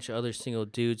yourself with a bunch of other single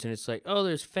dudes, and it's like, oh,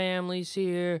 there's families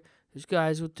here. There's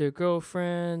guys with their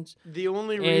girlfriends. The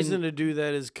only reason to do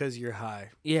that is because you're high.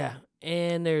 Yeah,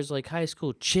 and there's like high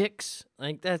school chicks.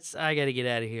 Like, I got to get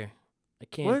out of here. I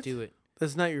can't do it.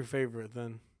 That's not your favorite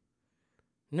then.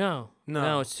 No,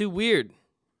 it's too weird.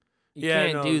 You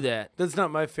can't do that. That's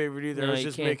not my favorite either. I was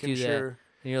just making sure.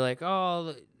 And you're like,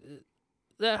 oh,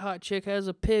 that hot chick has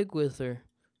a pig with her.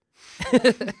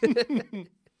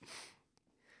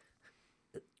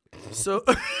 So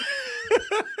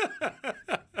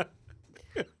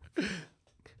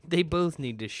they both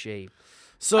need to shave.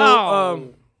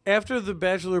 So after the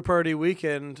bachelor party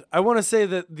weekend, I want to say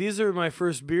that these are my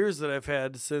first beers that I've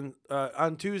had since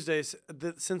on Tuesdays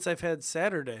since I've had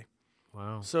Saturday.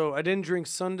 Wow. So I didn't drink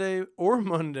Sunday or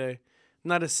Monday,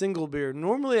 not a single beer.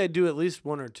 Normally I do at least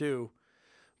one or two,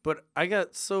 but I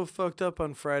got so fucked up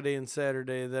on Friday and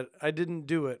Saturday that I didn't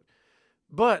do it.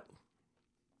 But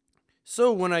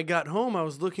so when I got home, I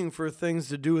was looking for things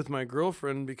to do with my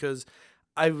girlfriend because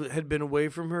I had been away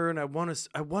from her and I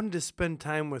wanted to spend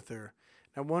time with her.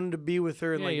 I wanted to be with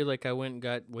her. And Yeah, you're like, I went and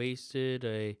got wasted.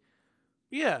 I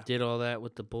did all that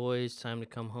with the boys. Time to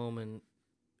come home and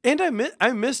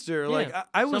I missed her. yeah, Like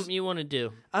I was something you want to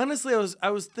do. honestly, I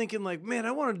was thinking like, man,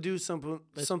 I want to do something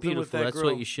That's with beautiful. that That's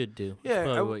girl. what you should do. Yeah,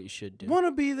 That's probably what you should do. Want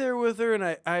to be there with her, and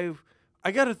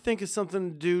I got to think of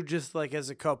something to do just like as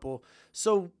a couple.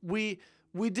 So we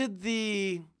did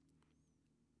the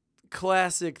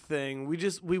classic thing.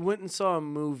 We went and saw a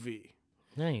movie.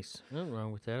 Nice. Nothing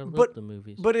wrong with that. I love But- the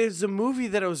movies. But it's a movie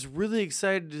that I was really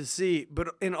excited to see.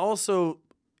 And also,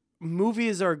 movie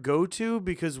is our go-to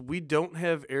because we don't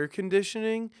have air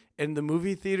conditioning, and the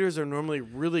movie theaters are normally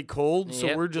really cold. So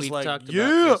Yep, we're just we've like, talked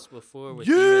yeah, about this before with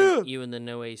you and the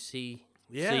no AC.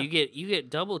 yeah, So you get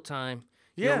double time.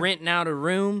 yeah. You're renting out a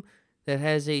room that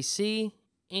has AC,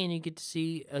 and you get to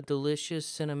see a delicious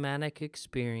cinematic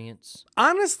experience.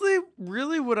 Honestly,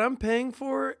 really, what I'm paying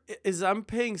for is I'm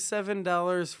paying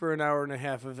 $7 for an hour and a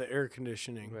half of the air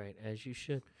conditioning. Right, as you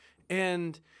should.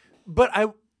 But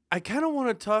I kind of want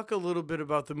to talk a little bit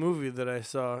about the movie that I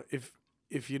saw,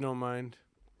 if you don't mind.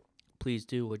 Please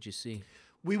do. What'd you see?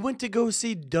 We went to go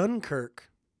see Dunkirk.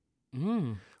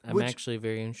 I'm Which- actually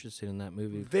very interested in that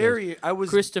movie. because I was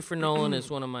Christopher Nolan is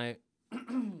one of my.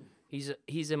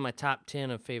 He's in my top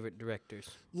 10 of favorite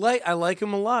directors. I like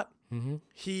him a lot. Mm-hmm.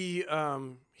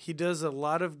 He does a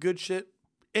lot of good shit,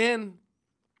 and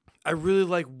I really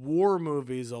like war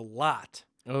movies a lot.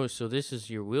 Oh, so this is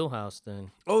your wheelhouse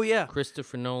then? Oh yeah,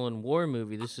 Christopher Nolan war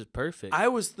movie. This is perfect. I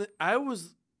was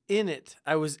in it.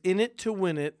 I was in it to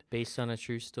win it, Based on a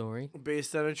true story.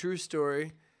 based on a true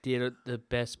story. Did the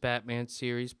best Batman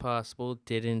series possible.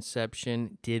 Did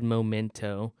Inception. Did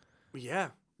Memento. Yeah,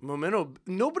 Memento.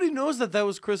 Nobody knows that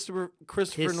was Christopher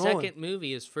His Nolan. second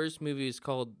movie, his first movie is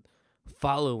called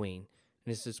Following.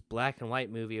 And it's this black and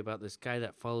white movie about this guy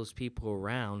that follows people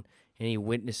around and he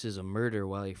witnesses a murder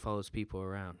while he follows people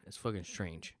around. It's fucking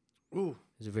strange. Ooh,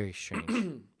 It's very strange.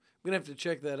 I'm gonna have to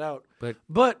check that out.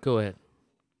 But go ahead.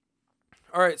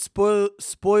 All right,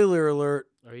 spoiler alert.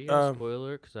 Are you going to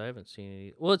spoiler? Because I haven't seen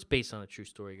it. Well, it's based on a true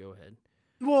story. Go ahead.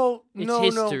 Well, It's no,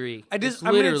 history. I It's I'm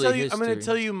gonna literally tell you. I'm gonna history.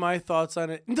 tell you my thoughts on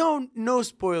it. No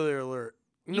spoiler alert.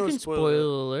 You No can spoiler spoil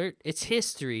alert. alert. It's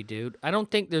history, dude. I don't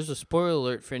think there's a spoiler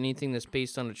alert for anything that's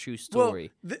based on a true Well,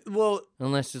 story. well,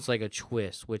 Unless it's like a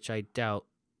twist, which I doubt.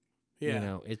 yeah. You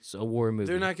know, it's a war movie.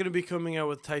 They're not going to be coming out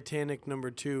with Titanic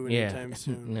 #2 anytime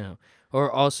soon. No.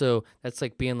 Or also, that's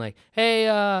like being like, hey,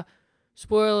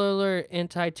 spoiler alert, in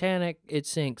Titanic, it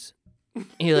sinks.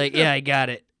 You're like, yeah, I got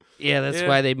it. Yeah, that's Yeah.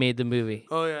 why they made the movie.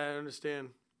 Oh yeah, I understand.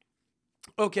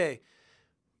 Okay.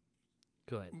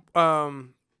 Go ahead.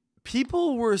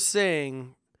 People were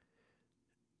saying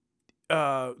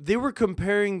they were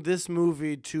comparing this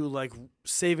movie to like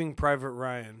Saving Private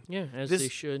Ryan. Yeah, as this- they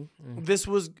should. Mm.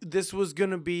 This was going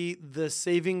to be the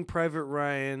Saving Private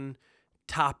Ryan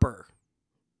topper.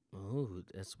 Oh,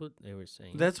 that's what they were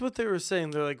saying. That's what they were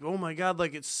saying. They're like, "Oh my god,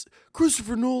 like it's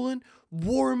Christopher Nolan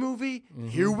war movie. Mhm.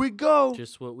 Here we go."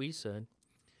 Just what we said.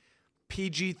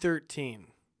 PG-13.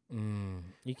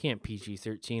 You can't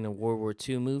PG-13 a World War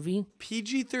II movie.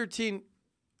 PG-13.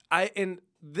 And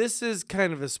this is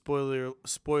kind of a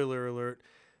spoiler alert.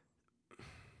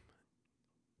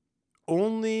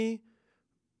 Only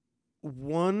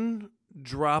one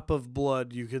drop of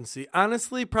blood you can see.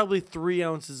 Honestly, probably 3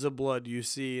 ounces of blood you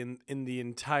see in the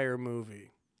entire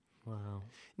movie. Wow.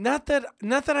 Not that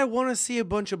I want to see a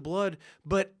bunch of blood,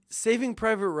 but Saving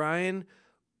Private Ryan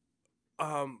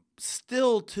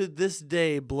still to this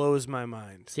day blows my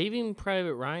mind. Saving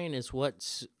Private Ryan is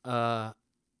what's at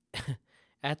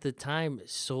the time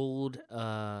sold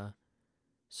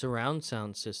surround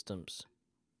sound systems.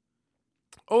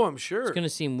 Oh, I'm sure. It's gonna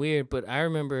seem weird, but I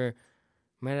remember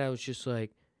my dad was just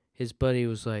like, his buddy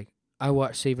was like, I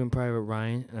watched Saving Private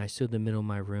Ryan and I stood in the middle of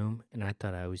my room and I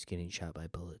thought I was getting shot by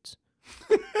bullets.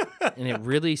 And it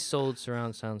really sold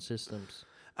surround sound systems.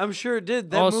 I'm sure it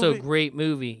did. That Also, movie, great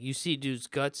movie. You see dudes'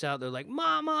 guts out. They're like,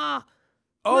 "Mama!"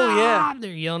 oh yeah. Mom!"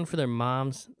 They're yelling for their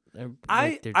moms. They're, I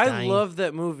like, they're dying. love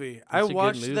that movie. I It's a good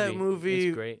watched that It's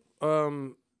movie great.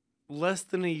 less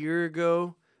than a year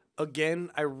ago.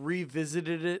 Again, I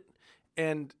revisited it,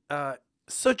 and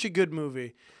such a good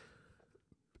movie.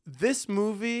 This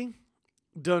movie,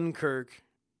 Dunkirk,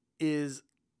 is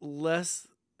less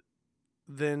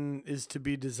than is to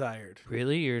be desired.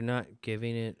 Really? You're not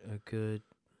giving it a good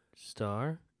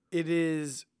star? It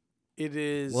is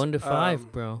 1 to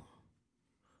 5, bro.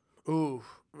 Ooh,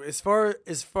 as far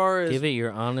as Give it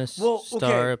your honest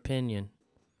star opinion.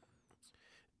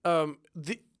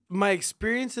 My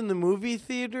experience in the movie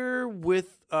theater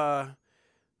with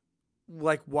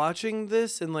like watching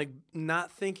this and like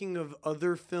not thinking of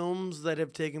other films that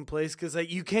have taken place, because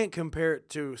like you can't compare it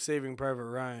to Saving Private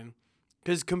Ryan,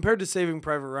 because compared to Saving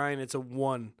Private Ryan it's a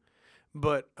 1,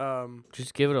 but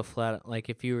just give it a flat, like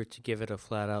if you were to give it a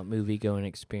flat out movie going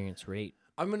experience rate.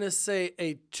 I'm gonna say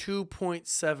a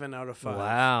 2.7 out of 5.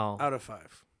 Wow. Out of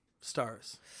 5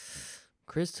 stars.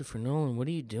 Christopher Nolan, what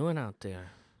are you doing out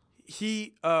there?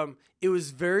 It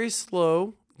was very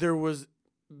slow. There was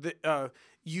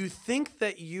you think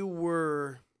that you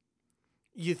would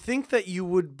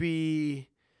be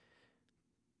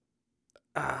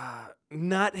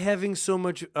not having so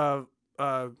much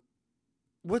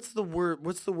what's the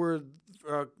word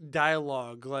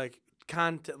dialogue, like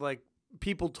content, like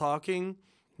people talking,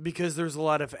 because there's a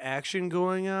lot of action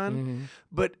going on. Mm-hmm.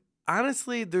 But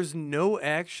honestly, there's no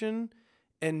action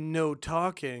and no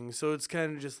talking, so it's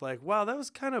kind of just like, wow, that was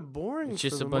kind of boring. It's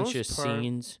just for a the bunch most of part.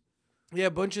 scenes. Yeah,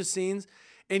 a bunch of scenes,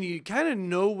 and you kind of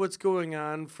know what's going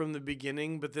on from the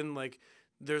beginning, but then like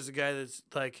there's a guy that's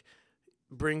like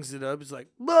brings it up, it's like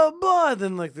blah blah,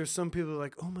 then like there's some people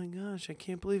like, oh my gosh, I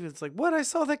can't believe it. It's like, what? I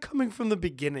saw that coming from the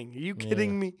beginning. Are you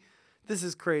kidding me? This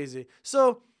is crazy.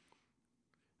 So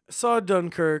I saw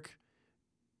Dunkirk,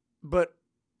 but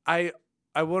I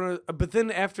want to, but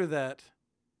then after that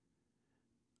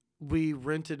we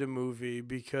rented a movie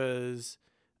because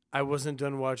I wasn't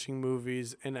done watching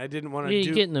movies, and I didn't want to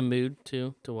You get in the mood,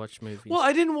 too, to watch movies. Well,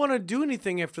 I didn't want to do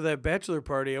anything after that bachelor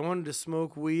party. I wanted to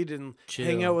smoke weed and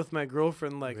hang out with my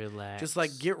girlfriend, like relax. just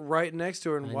like get right next to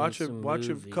her and watch a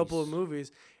couple of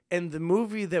movies. And the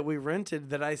movie that we rented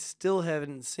that I still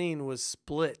haven't seen was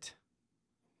Split.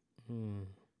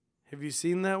 Have you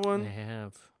seen that one? I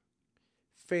have.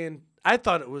 I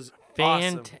thought it was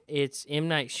awesome. It's M.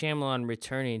 Night Shyamalan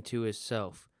returning to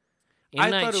himself. I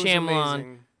thought it was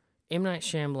amazing. M. Night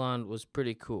Shyamalan was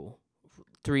pretty cool.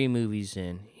 3 movies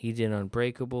in. He did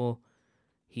Unbreakable.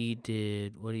 He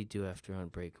did... What did he do after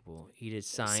Unbreakable? He did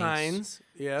Signs. Signs,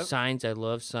 yeah. Signs, I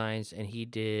love Signs. And he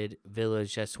did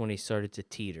Village. That's when he started to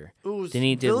teeter. Ooh, then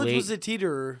he did Village was a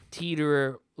teeterer.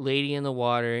 Teeterer, Lady in the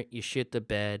Water, You Shit the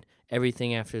Bed.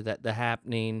 Everything after that, The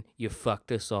Happening, You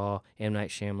Fucked Us All. M. Night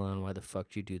Shyamalan, why the fuck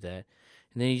did you do that?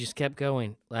 And then he just kept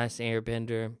going. Last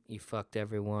Airbender, you fucked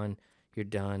everyone. You're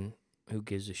done. Who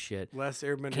gives a shit? Last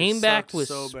Airbender came back with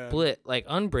so bad. Split. Like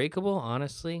Unbreakable,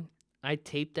 honestly, I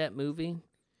taped that movie.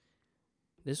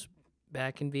 This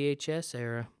back in VHS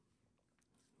era.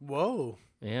 Whoa.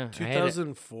 Yeah.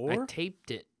 2004? I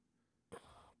taped it.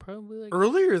 Probably like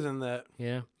earlier than that.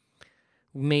 Yeah.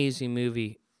 Amazing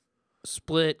movie.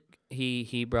 Split,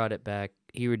 he brought it back.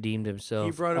 He redeemed himself.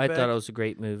 He brought it I back. thought it was a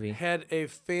great movie. Had a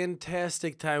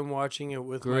fantastic time watching it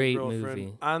with Great my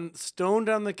girlfriend. movie. Stoned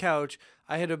on the couch,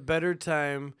 I had a better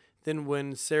time than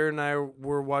when Sarah and I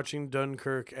were watching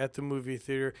Dunkirk at the movie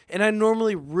theater. And I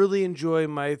normally really enjoy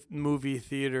my movie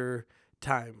theater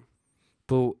time.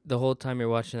 But the whole time you're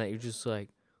watching that, you're just like,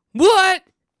 what?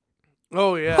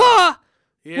 Oh, yeah. Huh?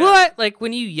 Yeah. What? Like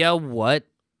when you yell what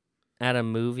at a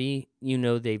movie, you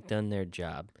know they've done their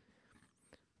job.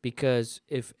 Because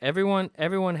if everyone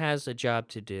has a job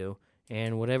to do,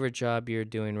 and whatever job you're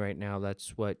doing right now,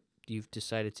 that's what you've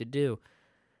decided to do.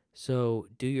 So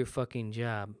do your fucking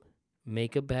job.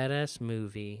 Make a badass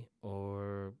movie,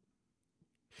 or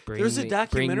bring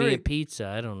me a pizza.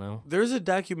 I don't know. There's a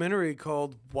documentary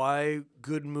called Why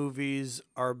Good Movies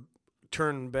Are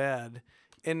Turned Bad,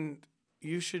 and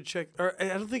you should check. Or I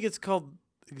don't think it's called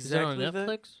exactly Is it on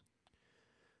Netflix?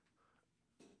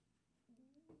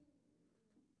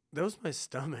 That was my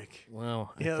stomach. Wow.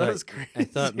 Yeah, that was crazy. I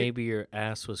thought maybe your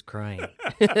ass was crying.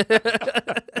 I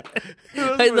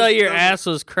thought your ass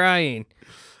was crying.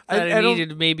 I needed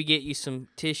to maybe get you some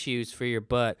tissues for your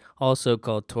butt, also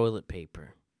called toilet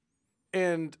paper.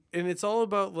 And it's all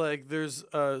about, like, there's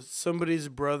somebody's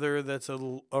brother that's a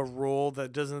role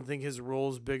that doesn't think his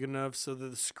role's big enough, so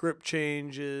the script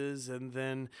changes, and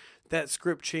then that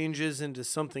script changes into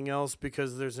something else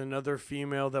because there's another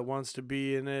female that wants to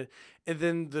be in it, and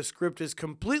then the script is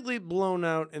completely blown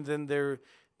out, and then there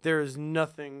is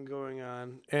nothing going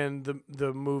on, and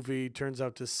the movie turns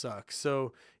out to suck.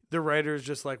 So the writer's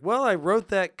just like, well, I wrote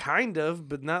that kind of,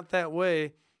 but not that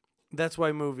way. That's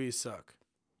why movies suck.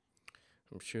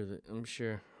 I'm sure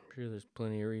there's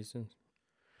plenty of reasons.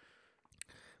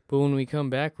 But when we come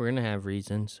back, we're going to have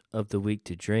reasons of the week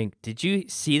to drink. Did you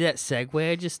see that segue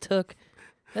I just took?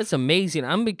 That's amazing.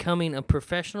 I'm becoming a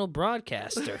professional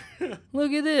broadcaster.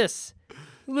 Look at this.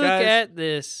 Look Guys, at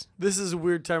this. This is a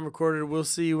weird time recorded. We'll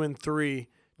see you in 3,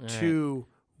 All 2,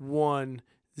 1,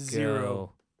 0.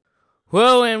 Go.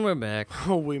 Whoa, and we're back.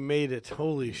 Oh, we made it.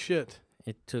 Holy shit.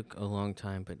 It took a long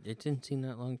time, but it didn't seem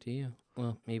that long to you.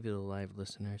 Well, maybe the live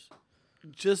listeners.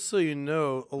 Just so you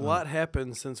know, a lot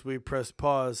happened since we pressed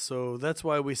pause, so that's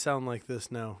why we sound like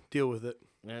this now. Deal with it.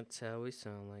 That's how we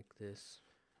sound like this.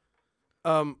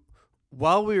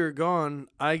 While we were gone,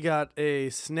 I got a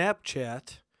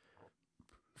Snapchat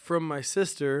from my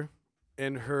sister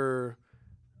and her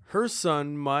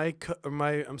son, my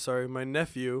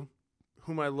nephew,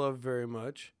 whom I love very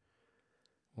much.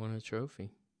 Won a trophy.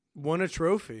 Won a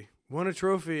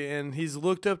trophy, and he's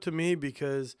looked up to me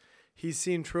because he's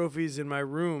seen trophies in my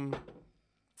room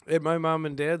at my mom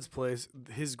and dad's place,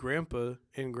 his grandpa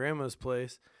and grandma's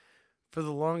place. For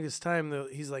the longest time,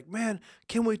 he's like, man,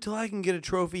 can't wait till I can get a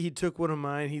trophy. He took one of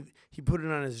mine. He put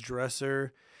it on his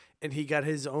dresser, and he got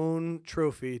his own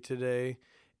trophy today,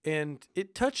 and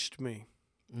it touched me.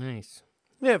 Nice.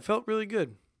 Yeah, it felt really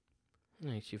good.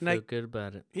 Nice. You feel good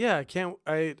about it. Yeah,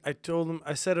 I told him,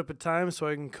 I set up a time so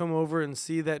I can come over and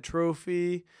see that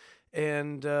trophy,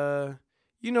 and,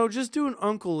 just doing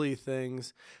uncle-y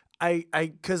things.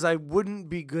 Because I wouldn't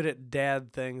be good at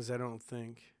dad things, I don't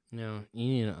think. No, you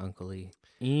need an uncle-y.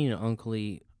 You need an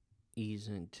uncle-y ease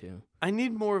into. I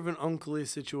need more of an uncle-y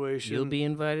situation. You'll be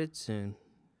invited soon.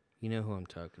 You know who I'm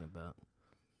talking about.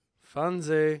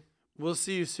 Fonzie. We'll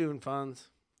see you soon, Fonz.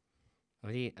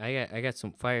 I got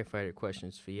some firefighter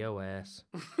questions for yo ass.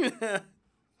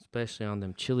 Especially on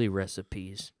them chili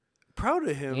recipes. Proud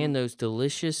of him. And those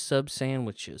delicious sub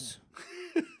sandwiches.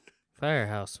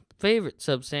 Firehouse. Favorite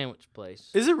sub sandwich place.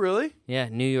 Is it really? Yeah,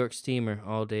 New York Steamer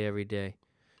all day, every day.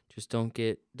 Just don't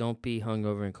be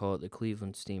hungover and call it the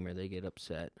Cleveland Steamer. They get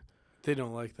upset. They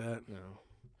don't like that.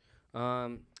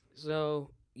 No. So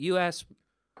you asked,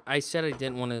 I said I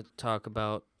didn't want to talk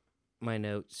about my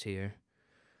notes here.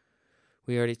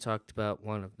 We already talked about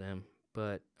one of them,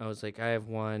 but I was like, I have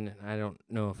one, and I don't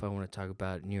know if I want to talk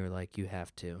about it, and you were like, you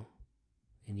have to,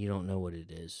 and you don't know what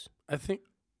it is. I think,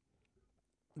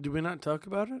 did we not talk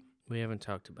about it? We haven't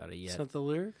talked about it yet. It's not the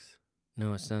lyrics?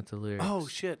 No, it's not the lyrics. Oh,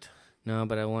 shit. No,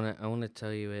 but I want to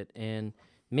tell you it, and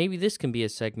maybe this can be a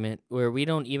segment where we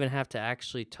don't even have to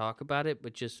actually talk about it,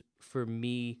 but just for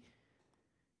me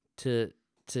to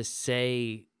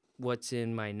say what's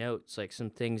in my notes, like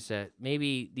some things that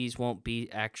maybe these won't be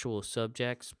actual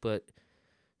subjects, but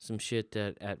some shit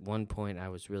that at one point I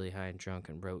was really high and drunk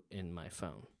and wrote in my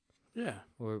phone. Yeah.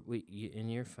 Or in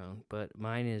your phone, but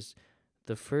mine is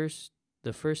the first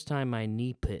time my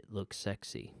knee pit looked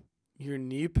sexy. Your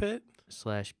knee pit?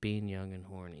 / being young and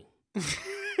horny.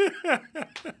 Yeah,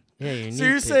 your knee So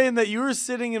you're pit. saying that you were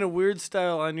sitting in a weird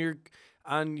style on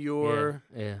your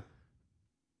yeah.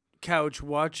 couch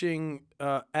watching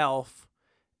Alf,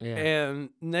 Yeah. and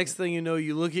next thing you know,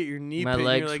 you look at your knee My pit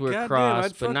legs and you're like, were God crossed, damn, I'd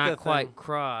but fuck not that quite thing.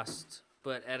 crossed.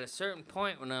 But at a certain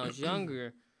point when I was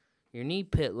younger, your knee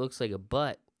pit looks like a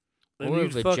butt And or a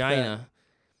you'd fuck vagina.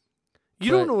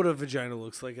 You don't know what a vagina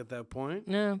looks like at that point.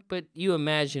 No, but you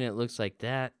imagine it looks like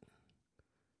that,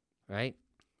 right?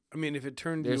 I mean, if it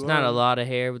turned There's you not a on, lot of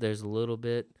hair, but there's a little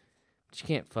bit. But you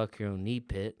can't fuck your own knee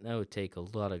pit. That would take a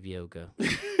lot of yoga.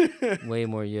 Way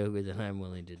more yoga than I'm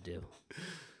willing to do.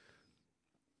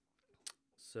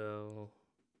 So,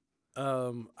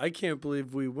 I can't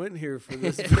believe we went here for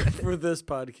this for this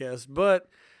podcast, but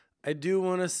I do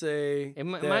want to say,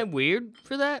 am I weird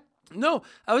for that? No,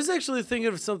 I was actually thinking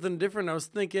of something different. I was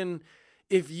thinking,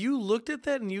 if you looked at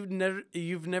that and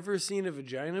you've never seen a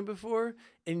vagina before,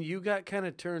 and you got kind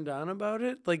of turned on about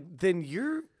it, like then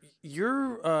your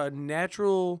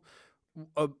natural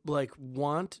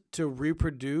want to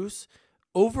reproduce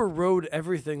overrode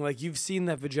everything. Like you've seen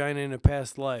that vagina in a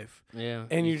past life, Yeah,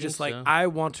 and you you're just think like, so? I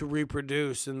want to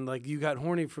reproduce, and like you got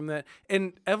horny from that,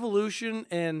 and evolution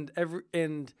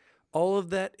and all of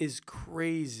that is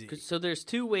crazy. So there's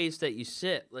two ways that you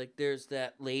sit. Like there's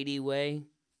that lady way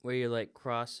where you're like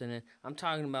crossing it. I'm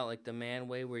talking about like the man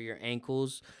way where your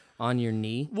ankles on your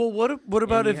knee. Well, what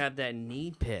about and if you have that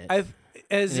knee pit?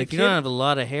 As and a if kid, you don't have a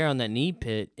lot of hair on that knee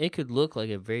pit, it could look like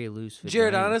a very loose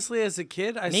vagina. Jarrod, honestly, as a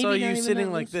kid, I Maybe saw not you even sitting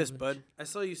that like loose this, of it. bud. I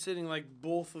saw you sitting like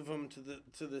both of them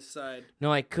to the side.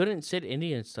 No, I couldn't sit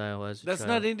Indian style as a That's child.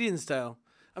 not Indian style.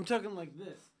 I'm talking like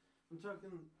this. I'm talking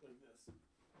like this.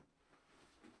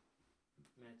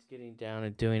 Matt's getting down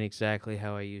and doing exactly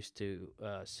how I used to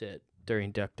sit.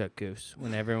 during Duck Duck Goose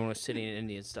when everyone was sitting in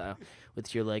Indian style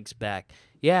with your legs back.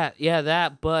 Yeah,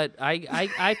 that. But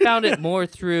I found it more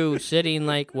through sitting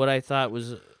like what I thought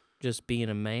was just being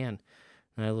a man.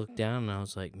 And I looked down and I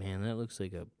was like, man, that looks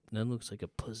like a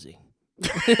pussy.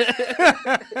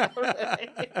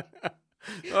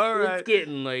 All right. It's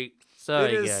getting late.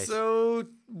 Sorry, it is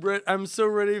guys. I'm so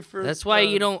ready for. That's why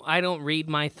I don't read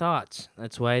my thoughts.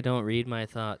 That's why I don't read my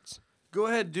thoughts. Go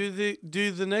ahead, do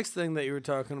the next thing that you were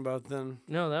talking about. Then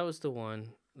No, that was the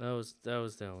one. That was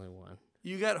the only one.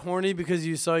 you got horny because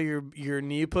you saw your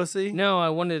knee pussy. No, I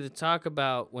wanted to talk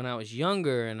about when I was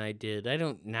younger, and I did. I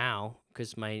don't now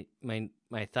because my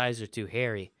thighs are too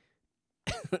hairy.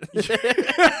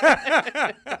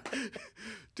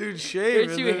 Dude, shave.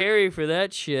 They're too hairy for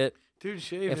that shit. Dude,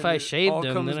 shave. If I shaved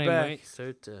them, then back. I might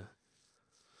start to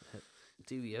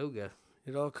do yoga.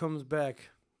 It all comes back.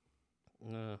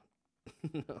 No.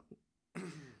 No.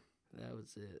 That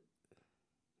was it.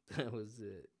 That was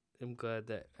it. I'm glad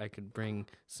that I could bring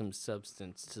some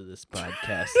substance to this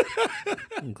podcast.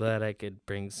 I'm glad I could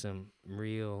bring some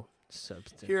real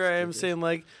substance. Here I am saying,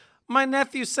 like, my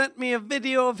nephew sent me a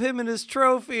video of him and his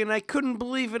trophy, and I couldn't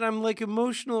believe it. I'm, like,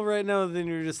 emotional right now. Then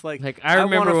you're just like I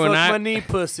remember when my knee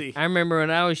pussy. I remember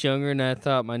when I was younger, and I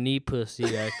thought my knee pussy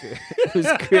was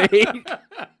great.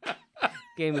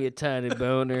 Gave me a tiny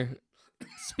boner.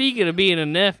 Speaking of being a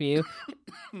nephew,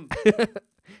 I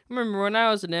remember when I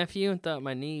was a nephew and thought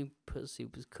my knee pussy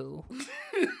was cool.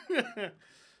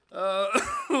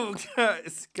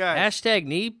 Guys. Hashtag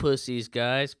knee pussies,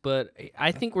 guys. But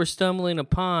I think we're stumbling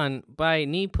upon, by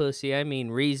knee pussy, I mean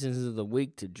reasons of the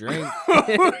week to drink.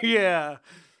 Oh, yeah.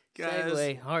 Guys.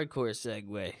 Segue, hardcore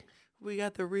segue. We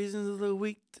got the reasons of the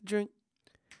week to drink.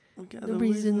 We got The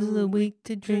reasons of the week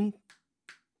to drink.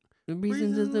 The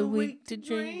reasons of the week to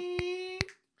drink.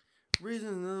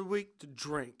 Reasons of the week to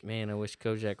drink. Man, I wish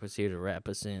Kojak was here to wrap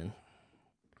us in.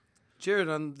 Jared,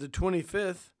 on the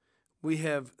 25th, we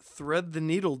have Thread the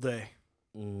Needle Day.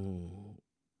 And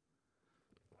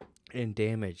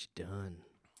damage done.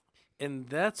 And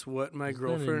that's what my Isn't that a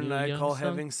girlfriend and Neil I Young call song?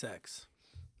 having sex.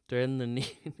 Threading the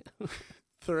needle.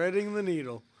 Threading the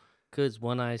needle. Because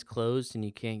one eye's closed and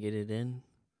you can't get it in.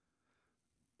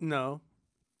 No.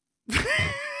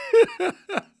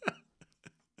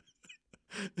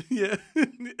 Yeah.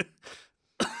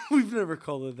 We've never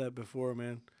called it that before,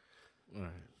 man. All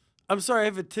right. I'm sorry, I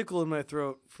have a tickle in my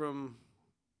throat from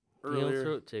Real earlier.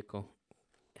 throat tickle.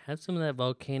 Have some of that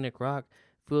volcanic rock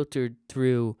filtered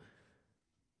through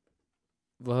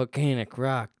volcanic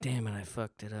rock. Damn it, I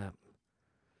fucked it up.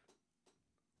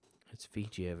 It's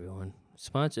Fiji, everyone.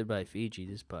 Sponsored by Fiji,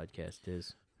 this podcast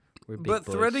is. We're big But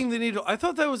boys. threading the needle, I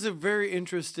thought that was a very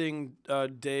interesting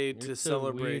day to It's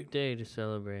celebrate. a weird day to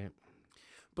celebrate.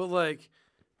 But like,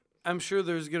 I'm sure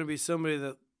there's gonna be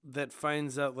somebody that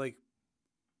finds out like,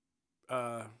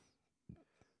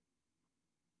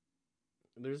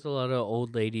 There's a lot of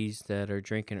old ladies that are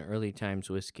drinking early times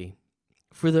whiskey.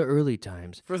 For the early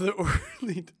times. for the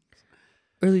early,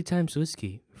 Early times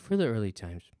whiskey. For the early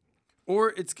times. or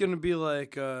it's gonna be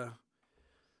like,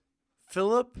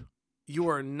 Philip, you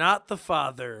are not the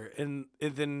father, and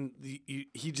then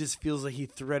he just feels like he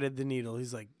threaded the needle.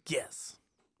 He's like, yes,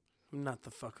 I'm not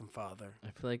the fucking father.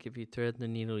 I feel like if you thread the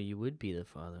needle, you would be the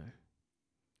father.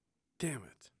 Damn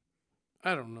it.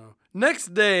 I don't know.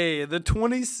 Next day, the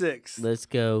 26th, Let's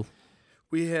go.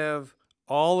 we have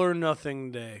All or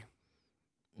Nothing Day.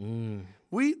 Mm.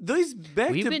 We've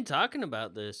been talking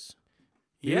about this.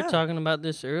 We were talking about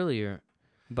this earlier,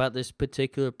 about this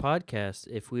particular podcast,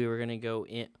 if we were going to go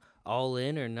all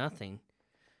in or nothing.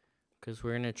 Because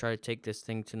we're going to try to take this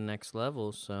thing to the next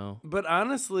level, so. But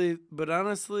honestly,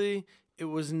 it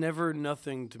was never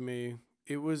nothing to me.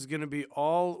 It was going to be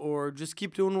all or just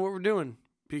keep doing what we're doing.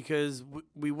 Because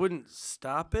we wouldn't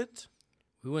stop it.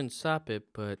 We wouldn't stop it,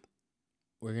 but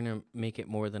we're going to make it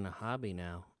more than a hobby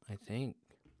now, I think.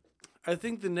 I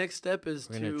think the next step is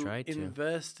to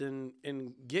invest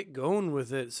and get going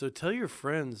with it. So tell your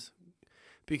friends.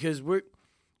 Because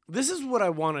this is what I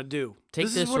want to do.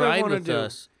 Take this ride with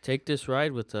us. Take this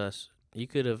ride with us. You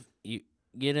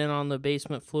get in on the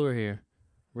basement floor here.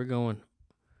 We're going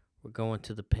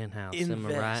to the penthouse. Am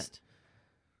I right?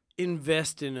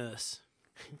 Invest in us.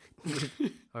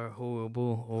 Our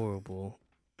horrible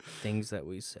things that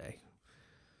we say.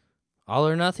 All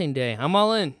or nothing day. I'm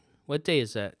all in. What day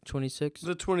is that? 26th?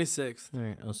 The 26th. All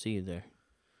right, I'll see you there.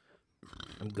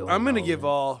 I'm going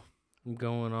all. I'm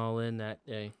going all in that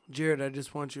day. Jared, I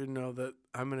just want you to know that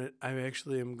I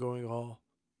actually am going all.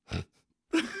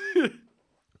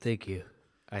 Thank you.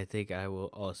 I think I will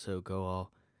also go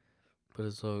all. But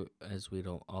as long as we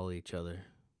don't all each other.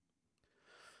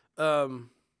 The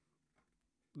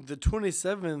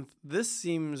 27th, this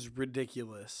seems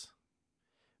ridiculous,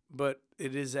 but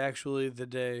it is actually the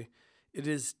day. It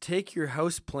is take your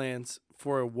houseplants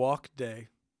for a walk day.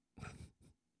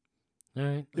 All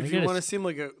right. If you want to seem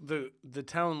like the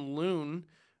town loon,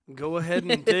 go ahead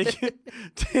and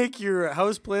take your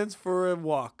houseplants for a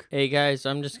walk. Hey guys,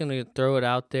 I'm just gonna throw it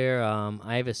out there.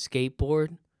 I have a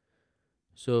skateboard,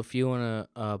 so if you wanna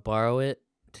borrow it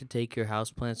to take your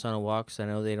houseplants on a walk, 'cause I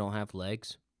know they don't have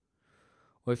legs,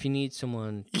 or if you need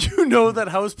someone, you know that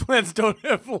houseplants don't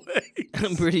have legs.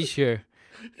 I'm pretty sure.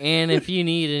 And if you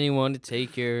need anyone to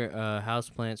take your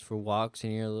houseplants for walks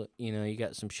and you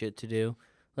got some shit to do,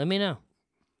 let me know.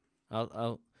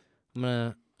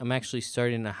 I'm actually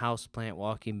starting a houseplant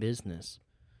walking business.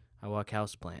 I walk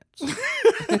houseplants.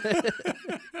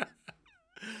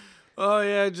 Oh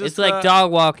yeah, it's like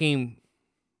dog walking,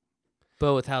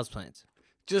 but with houseplants.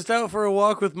 Just out for a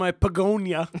walk with my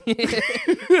begonia.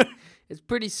 It's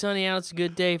pretty sunny out. It's a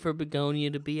good day for begonia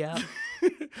to be out.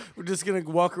 We're just gonna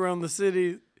walk around the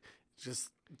city. Just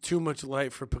too much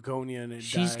light for begonia, and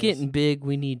She's dies. getting big.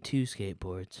 We need 2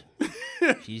 skateboards.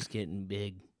 She's getting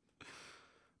big.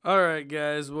 All right,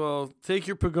 guys. Well, take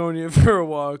your begonia for a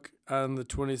walk on the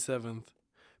 27th.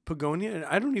 Begonia?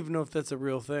 I don't even know if that's a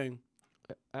real thing.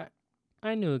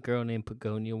 I knew a girl named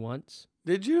Begonia once.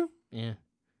 Did you? Yeah.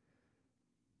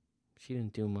 She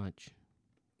didn't do much.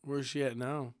 Where's she at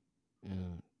now?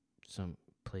 Some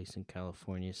place in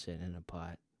California sitting in a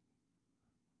pot.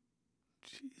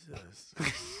 Jesus.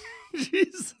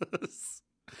 Jesus.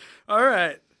 All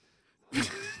right.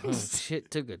 Oh, shit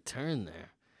took a turn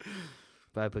there.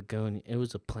 By begonia. It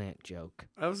was a plant joke.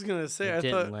 I was going to say, it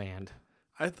didn't land.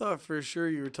 I thought for sure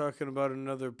you were talking about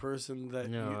another person that...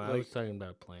 No, I was talking about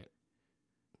a plant.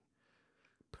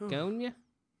 Begonia?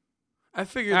 I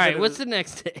figured. All right, what's the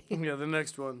next day? Yeah, the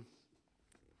next one.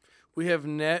 We have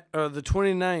the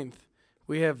 29th.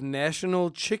 We have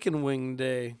National Chicken Wing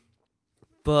Day.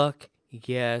 Fuck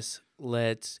yes,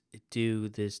 let's do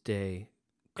this day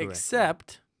correctly.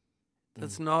 Except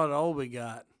that's not all we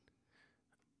got.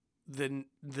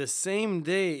 The same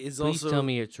day is Please also... tell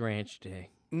me it's Ranch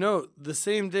Day. No, the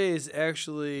same day is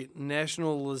actually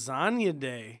National Lasagna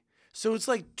Day. So it's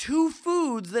like 2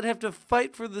 foods that have to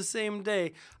fight for the same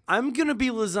day. I'm going to be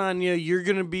lasagna. You're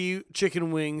going to be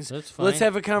chicken wings. That's fine. Let's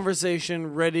have a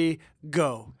conversation. Ready,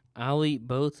 go. I'll eat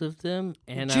both of them,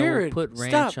 and Jarrod, I will put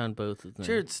ranch on both of them.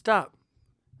 Jarrod, stop.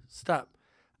 Stop.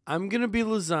 I'm going to be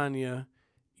lasagna.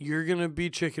 You're going to be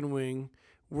chicken wing.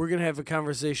 We're going to have a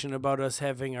conversation about us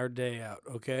having our day out,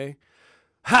 okay?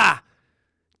 Ha!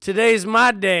 Today's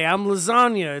my day. I'm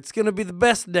lasagna. It's going to be the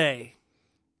best day.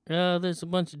 Oh, there's a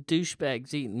bunch of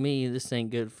douchebags eating me. This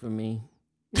ain't good for me.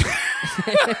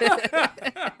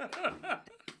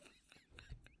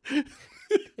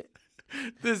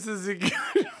 This isn't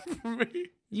good for me.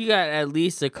 You got at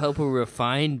least a couple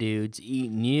refined dudes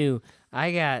eating you.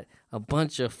 I got a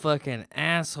bunch of fucking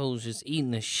assholes just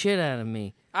eating the shit out of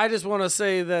me. I just want to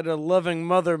say that a loving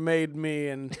mother made me,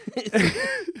 and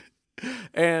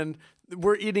and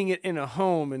we're eating it in a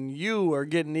home, and you are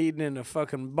getting eaten in a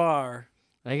fucking bar.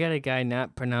 I got a guy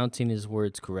not pronouncing his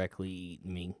words correctly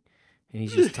eating me. And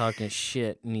he's just talking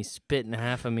shit, and he's spitting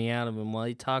half of me out of him while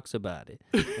he talks about it.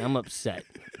 I'm upset.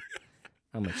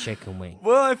 I'm a chicken wing.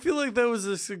 Well, I feel like that was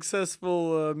a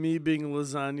successful me being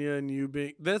lasagna and you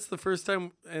being... That's the first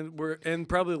time, and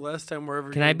probably last time we're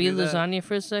ever... Can I be lasagna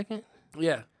for a second?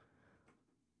 Yeah.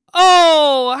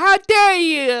 Oh, how dare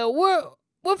you!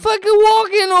 We're fucking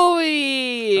walking over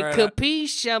here. Right,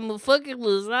 Capiche? I'm a fucking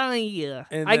lasagna.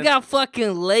 And I got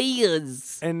fucking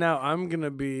layers. And now I'm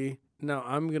gonna be... No,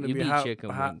 I'm gonna You be be hot, chicken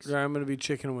hot, wings. I'm gonna be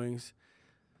chicken wings.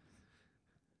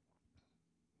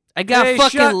 I got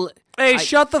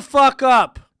Shut the fuck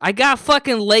up. I got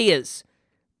fucking layers.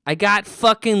 I got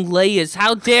fucking layers.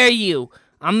 How dare you?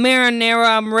 I'm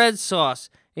marinara, I'm red sauce.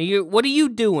 And what are you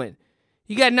doing?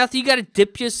 You got nothing? You got to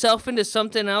dip yourself into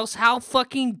something else? How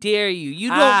fucking dare you? You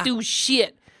don't do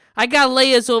shit. I got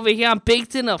layers over here. I'm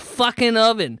baked in a fucking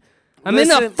oven. I'm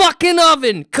in a fucking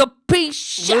oven.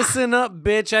 Capiche? Listen up,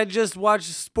 bitch. I just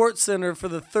watched SportsCenter for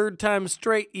the 3rd time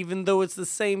straight, even though it's the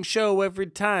same show every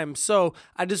time. So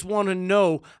I just want to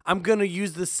know, I'm going to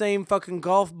use the same fucking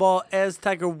golf ball as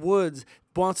Tiger Woods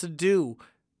wants to do.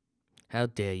 How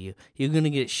dare you? You're going to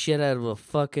get shit out of a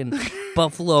fucking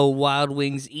Buffalo Wild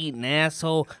Wings eating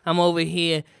asshole. I'm over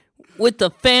here with the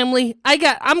family.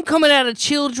 I'm coming out of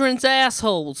children's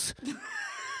assholes.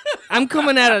 I'm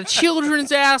coming out of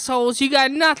children's assholes. You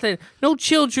got nothing. No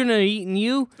children are eating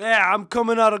you. Yeah, I'm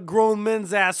coming out of grown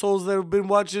men's assholes that have been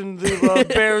watching the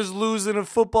Bears lose in a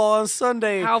football on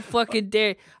Sunday. How fucking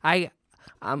dare...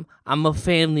 I'm a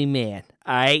family man.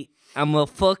 All right, I'm a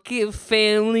fucking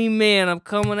family man. I'm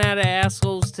coming out of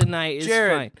assholes tonight. It's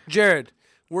fine. Jarrod,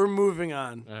 we're moving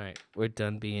on. All right, we're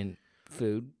done being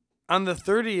food. On the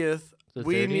 30th, The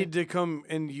we 30th? need to come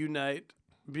and unite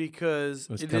because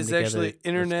Let's it come is together. actually Let's come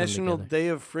International together. Day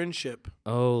of Friendship.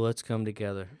 Oh, let's come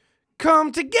together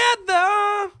Come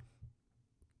together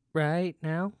right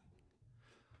now.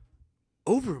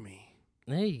 over me.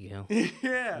 There you go. I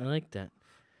Yeah. like that.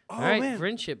 Oh, All right, man.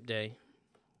 Friendship Day.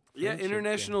 Yeah, Friendship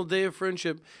International Day of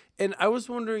Friendship. And I was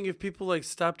wondering if people like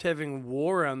stopped having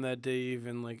war on that day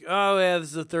even like, oh yeah, this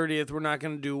is the 30th, we're not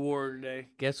going to do war today.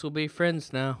 Guess we'll be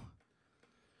friends now.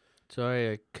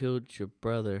 Sorry, I killed your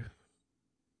brother.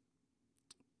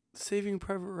 Saving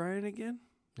Private Ryan again?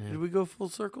 Yeah. Did we go full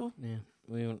circle? Yeah,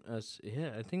 we want us.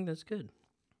 Yeah, I think that's good.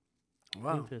 I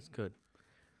Wow. think that's good.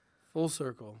 Full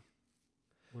circle.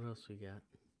 What else we got?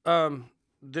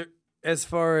 There, as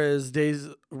far as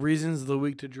reasons of the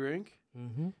week to drink,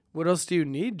 Mm-hmm. what else do you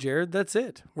need, Jarrod? That's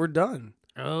it. We're done.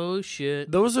 Oh shit!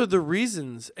 Those are the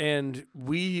reasons, and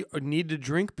we need to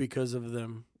drink because of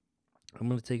them. I'm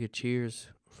gonna take a cheers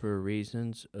for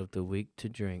reasons of the week to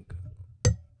drink.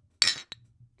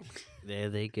 There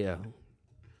they go.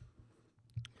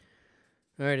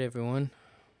 All right, everyone.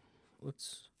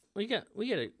 We got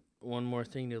one more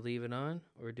thing to leave it on,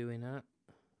 or do we not?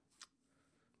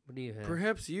 What do you have?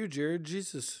 Perhaps you, Jarrod.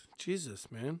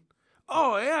 Jesus, man.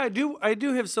 Oh yeah, I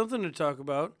do have something to talk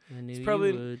about. I knew It's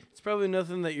probably you would. it's probably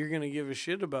nothing that you're gonna give a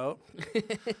shit about.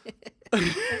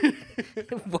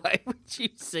 Why would you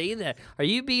say that? Are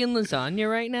you being lasagna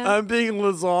right now? I'm being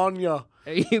lasagna.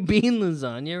 Are you being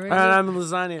lasagna right And now? I'm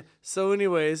lasagna. So,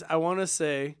 anyways, I want to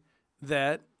say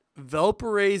that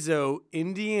Valparaiso,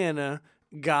 Indiana,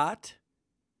 got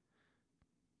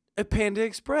a Panda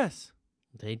Express.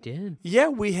 They did. Yeah,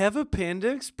 we have a Panda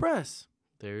Express.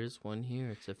 There is one here.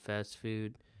 It's a fast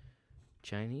food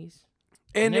Chinese.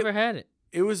 And I never had it.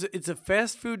 it's a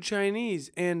fast food Chinese,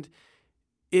 and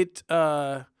it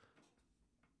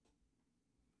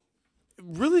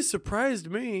really surprised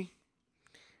me.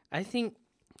 I think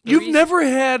You've never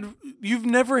had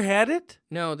it?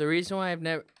 No, the reason why I've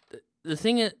never the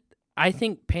thing is I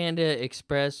think Panda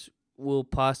Express could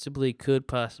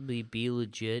possibly be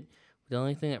legit. The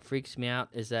only thing that freaks me out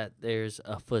is that there's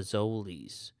a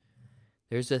Fazoli's.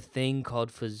 There's a thing called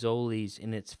Fazoli's,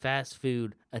 and it's fast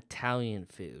food, Italian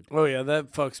food. Oh yeah,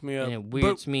 that fucks me up. And it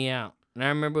weirds me out. And I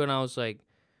remember when I was like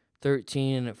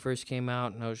 13 and it first came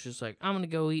out, and I was just like, I'm going to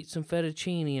go eat some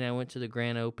fettuccine. And I went to the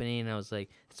grand opening, and I was like,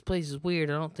 this place is weird.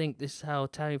 I don't think this is how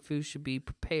Italian food should be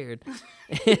prepared.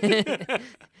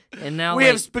 And now We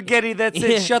have spaghetti, that's Yeah.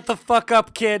 it. Shut the fuck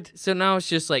up, kid. So now it's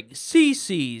just like,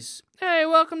 CC's. Hey,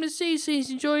 welcome to CC's.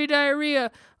 Enjoy your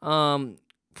diarrhea.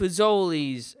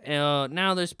 Fazoli's.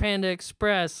 Now there's Panda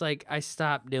Express. Like, I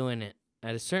stopped doing it.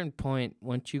 At a certain point,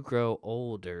 once you grow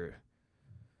older,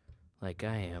 like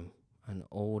I am, an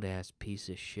old-ass piece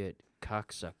of shit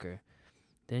cocksucker,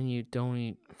 then you don't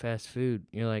eat fast food.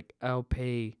 You're like, I'll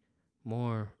pay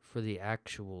more for the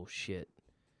actual shit.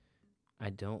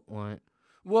 I don't want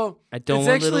Well,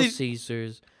 Little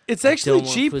Caesars. It's I actually don't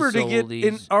want cheaper to get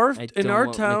in Fazoli's. our I in don't our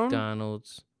want town.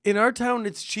 McDonald's. In our town,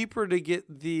 it's cheaper to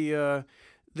get the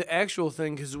actual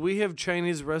thing because we have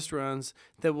Chinese restaurants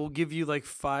that will give you like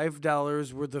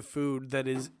 $5 worth of food. That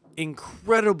is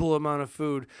incredible amount of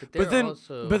food. But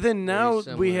then now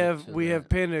we have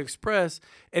Panda Express,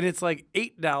 and it's like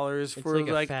 $8 for like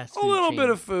a like fast a food little bit chain.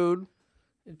 of food.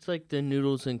 It's like the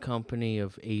Noodles and Company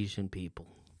of Asian people.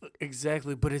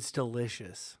 Exactly, but it's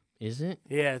delicious. Is it?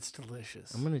 Yeah, it's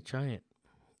delicious. I'm gonna try it.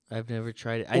 I've never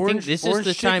tried it. I Orange- think this is orange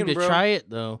the time chicken, to bro. try it,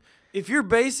 though. If you're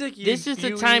basic, This is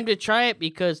the time to try it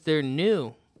because they're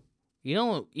new. You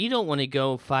don't want to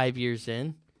go 5 years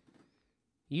in.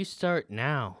 You start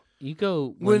now. You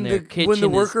go when their kitchen when the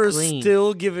is workers clean.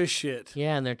 still give a shit.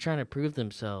 Yeah, and they're trying to prove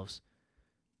themselves.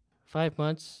 5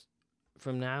 months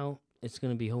from now, it's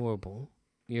gonna be horrible.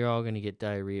 You're all gonna get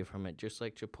diarrhea from it, just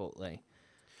like Chipotle.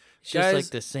 It's just Guys, like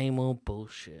the same old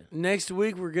bullshit. Next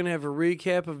week we're gonna have a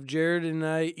recap of Jarrod and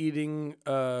I eating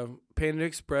Panda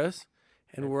Express,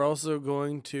 and we're also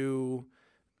going to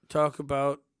talk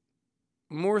about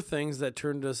more things that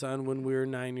turned us on when we were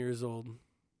 9 years old.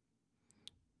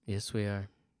 Yes, we are.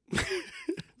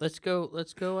 Let's go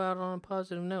out on a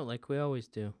positive note, like we always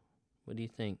do. What do you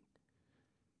think?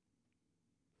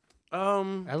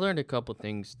 I learned a couple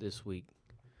things this week.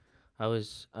 I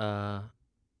was got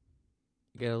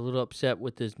a little upset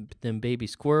with them baby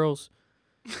squirrels.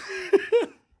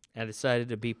 I decided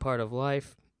to be part of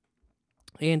life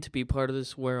and to be part of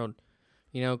this world.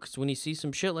 You know, because when you see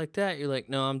some shit like that, you're like,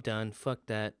 no, I'm done. Fuck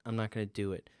that. I'm not going to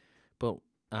do it. But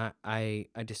I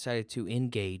decided to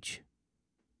engage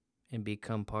and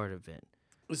become part of it.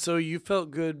 So you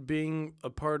felt good being a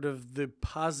part of the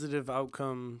positive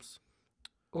outcomes.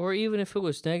 Or even if it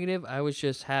was negative, I was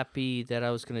just happy that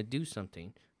I was going to do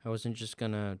something. I wasn't just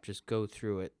going to just go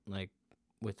through it like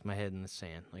with my head in the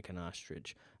sand like an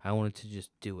ostrich. I wanted to just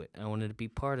do it. I wanted to be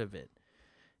part of it.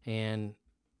 And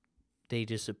they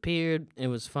disappeared. It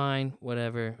was fine,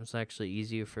 whatever. It was actually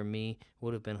easier for me. It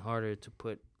would have been harder to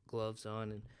put gloves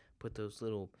on and put those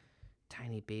little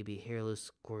tiny baby hairless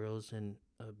squirrels in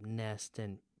a nest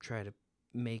and try to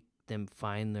make them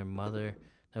find their mother.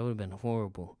 That would have been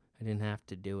horrible. I didn't have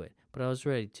to do it, but I was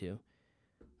ready to.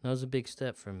 That was a big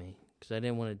step for me because I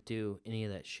didn't want to do any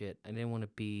of that shit. I didn't want to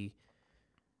be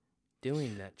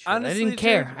doing that shit. Honestly, I didn't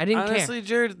care. Jarrod, I didn't care. honestly,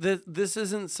 Jarrod, this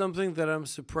isn't something that I'm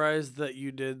surprised that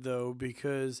you did, though,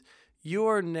 because you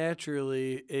are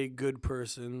naturally a good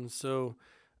person. So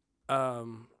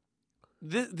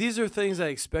these are things I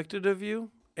expected of you,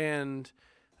 and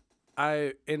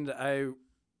I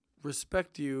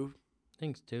respect you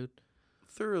Thanks, dude.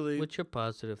 thoroughly. What's your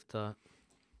positive thought?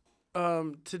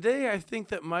 Today, I think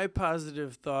that my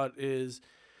positive thought is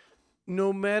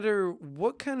no matter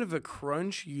what kind of a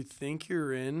crunch you think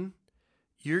you're in,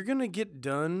 you're going to get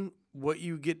done what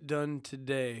you get done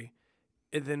today.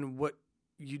 And then what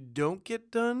you don't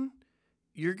get done,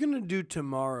 you're going to do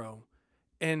tomorrow.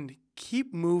 And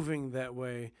keep moving that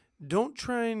way. Don't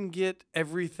try and get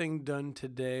everything done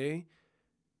today.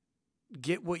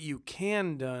 Get what you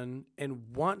can done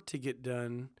and want to get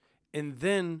done, and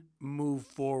then move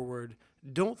forward.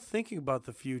 Don't think about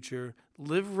the future.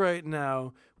 Live right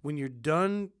now. When you're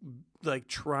done, like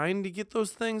trying to get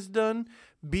those things done,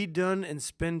 be done and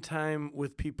spend time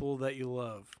with people that you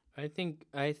love. I think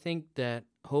that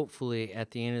hopefully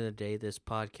at the end of the day, this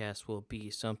podcast will be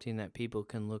something that people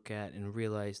can look at and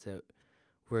realize that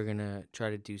we're gonna try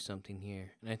to do something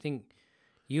here. And I think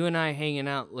you and I hanging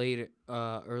out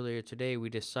earlier today, we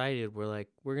decided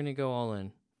we're gonna go all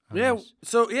in. Yeah.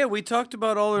 So we talked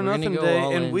about all or We're gonna nothing go day,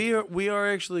 all and in. we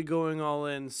are actually going all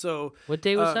in. So What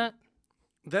day was that?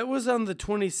 that was on the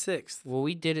 26th. Well,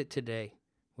 we did it today,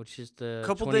 which is the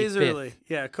Couple 25th. days early.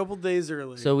 Yeah, a couple days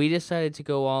early. So we decided to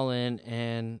go all in,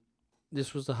 and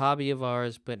this was a hobby of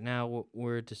ours, but now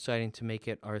we're deciding to make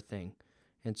it our thing.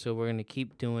 And so we're going to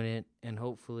keep doing it, and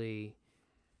hopefully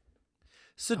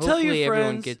tell your friends,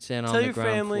 everyone gets in on tell the your ground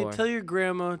family, floor. tell your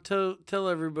grandma, tell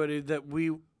everybody that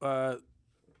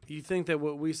you think that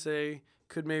what we say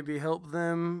could maybe help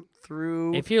them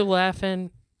through. If you're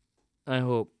laughing, I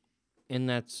hope. And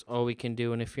that's all we can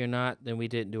do. And if you're not, then we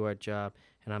didn't do our job,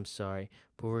 and I'm sorry.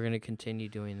 But we're going to continue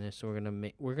doing this.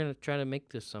 And we're going to try to make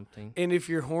this something. And if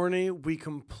you're horny, we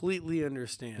completely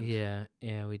understand. Yeah,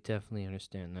 we definitely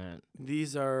understand that.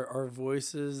 These are our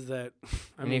voices that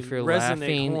if you're resonate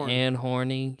laughing horny. and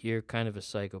horny, you're kind of a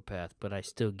psychopath, but I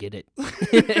still get it.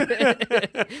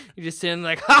 You're just sitting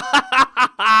like, ha ha ha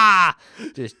ha ha,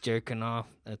 just jerking off.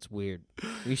 That's weird.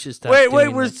 We should stop. Wait,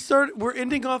 doing we're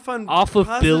ending off on off of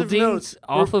positive buildings.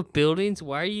 notes. Of buildings.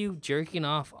 Why are you jerking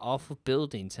off of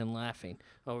buildings and laughing?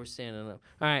 Oh, we're standing up.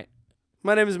 All right.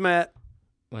 My name is Matt.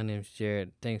 My name's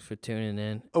Jarrod. Thanks for tuning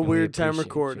in. A and we weird time appreciate you.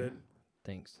 recorded.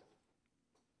 Thanks.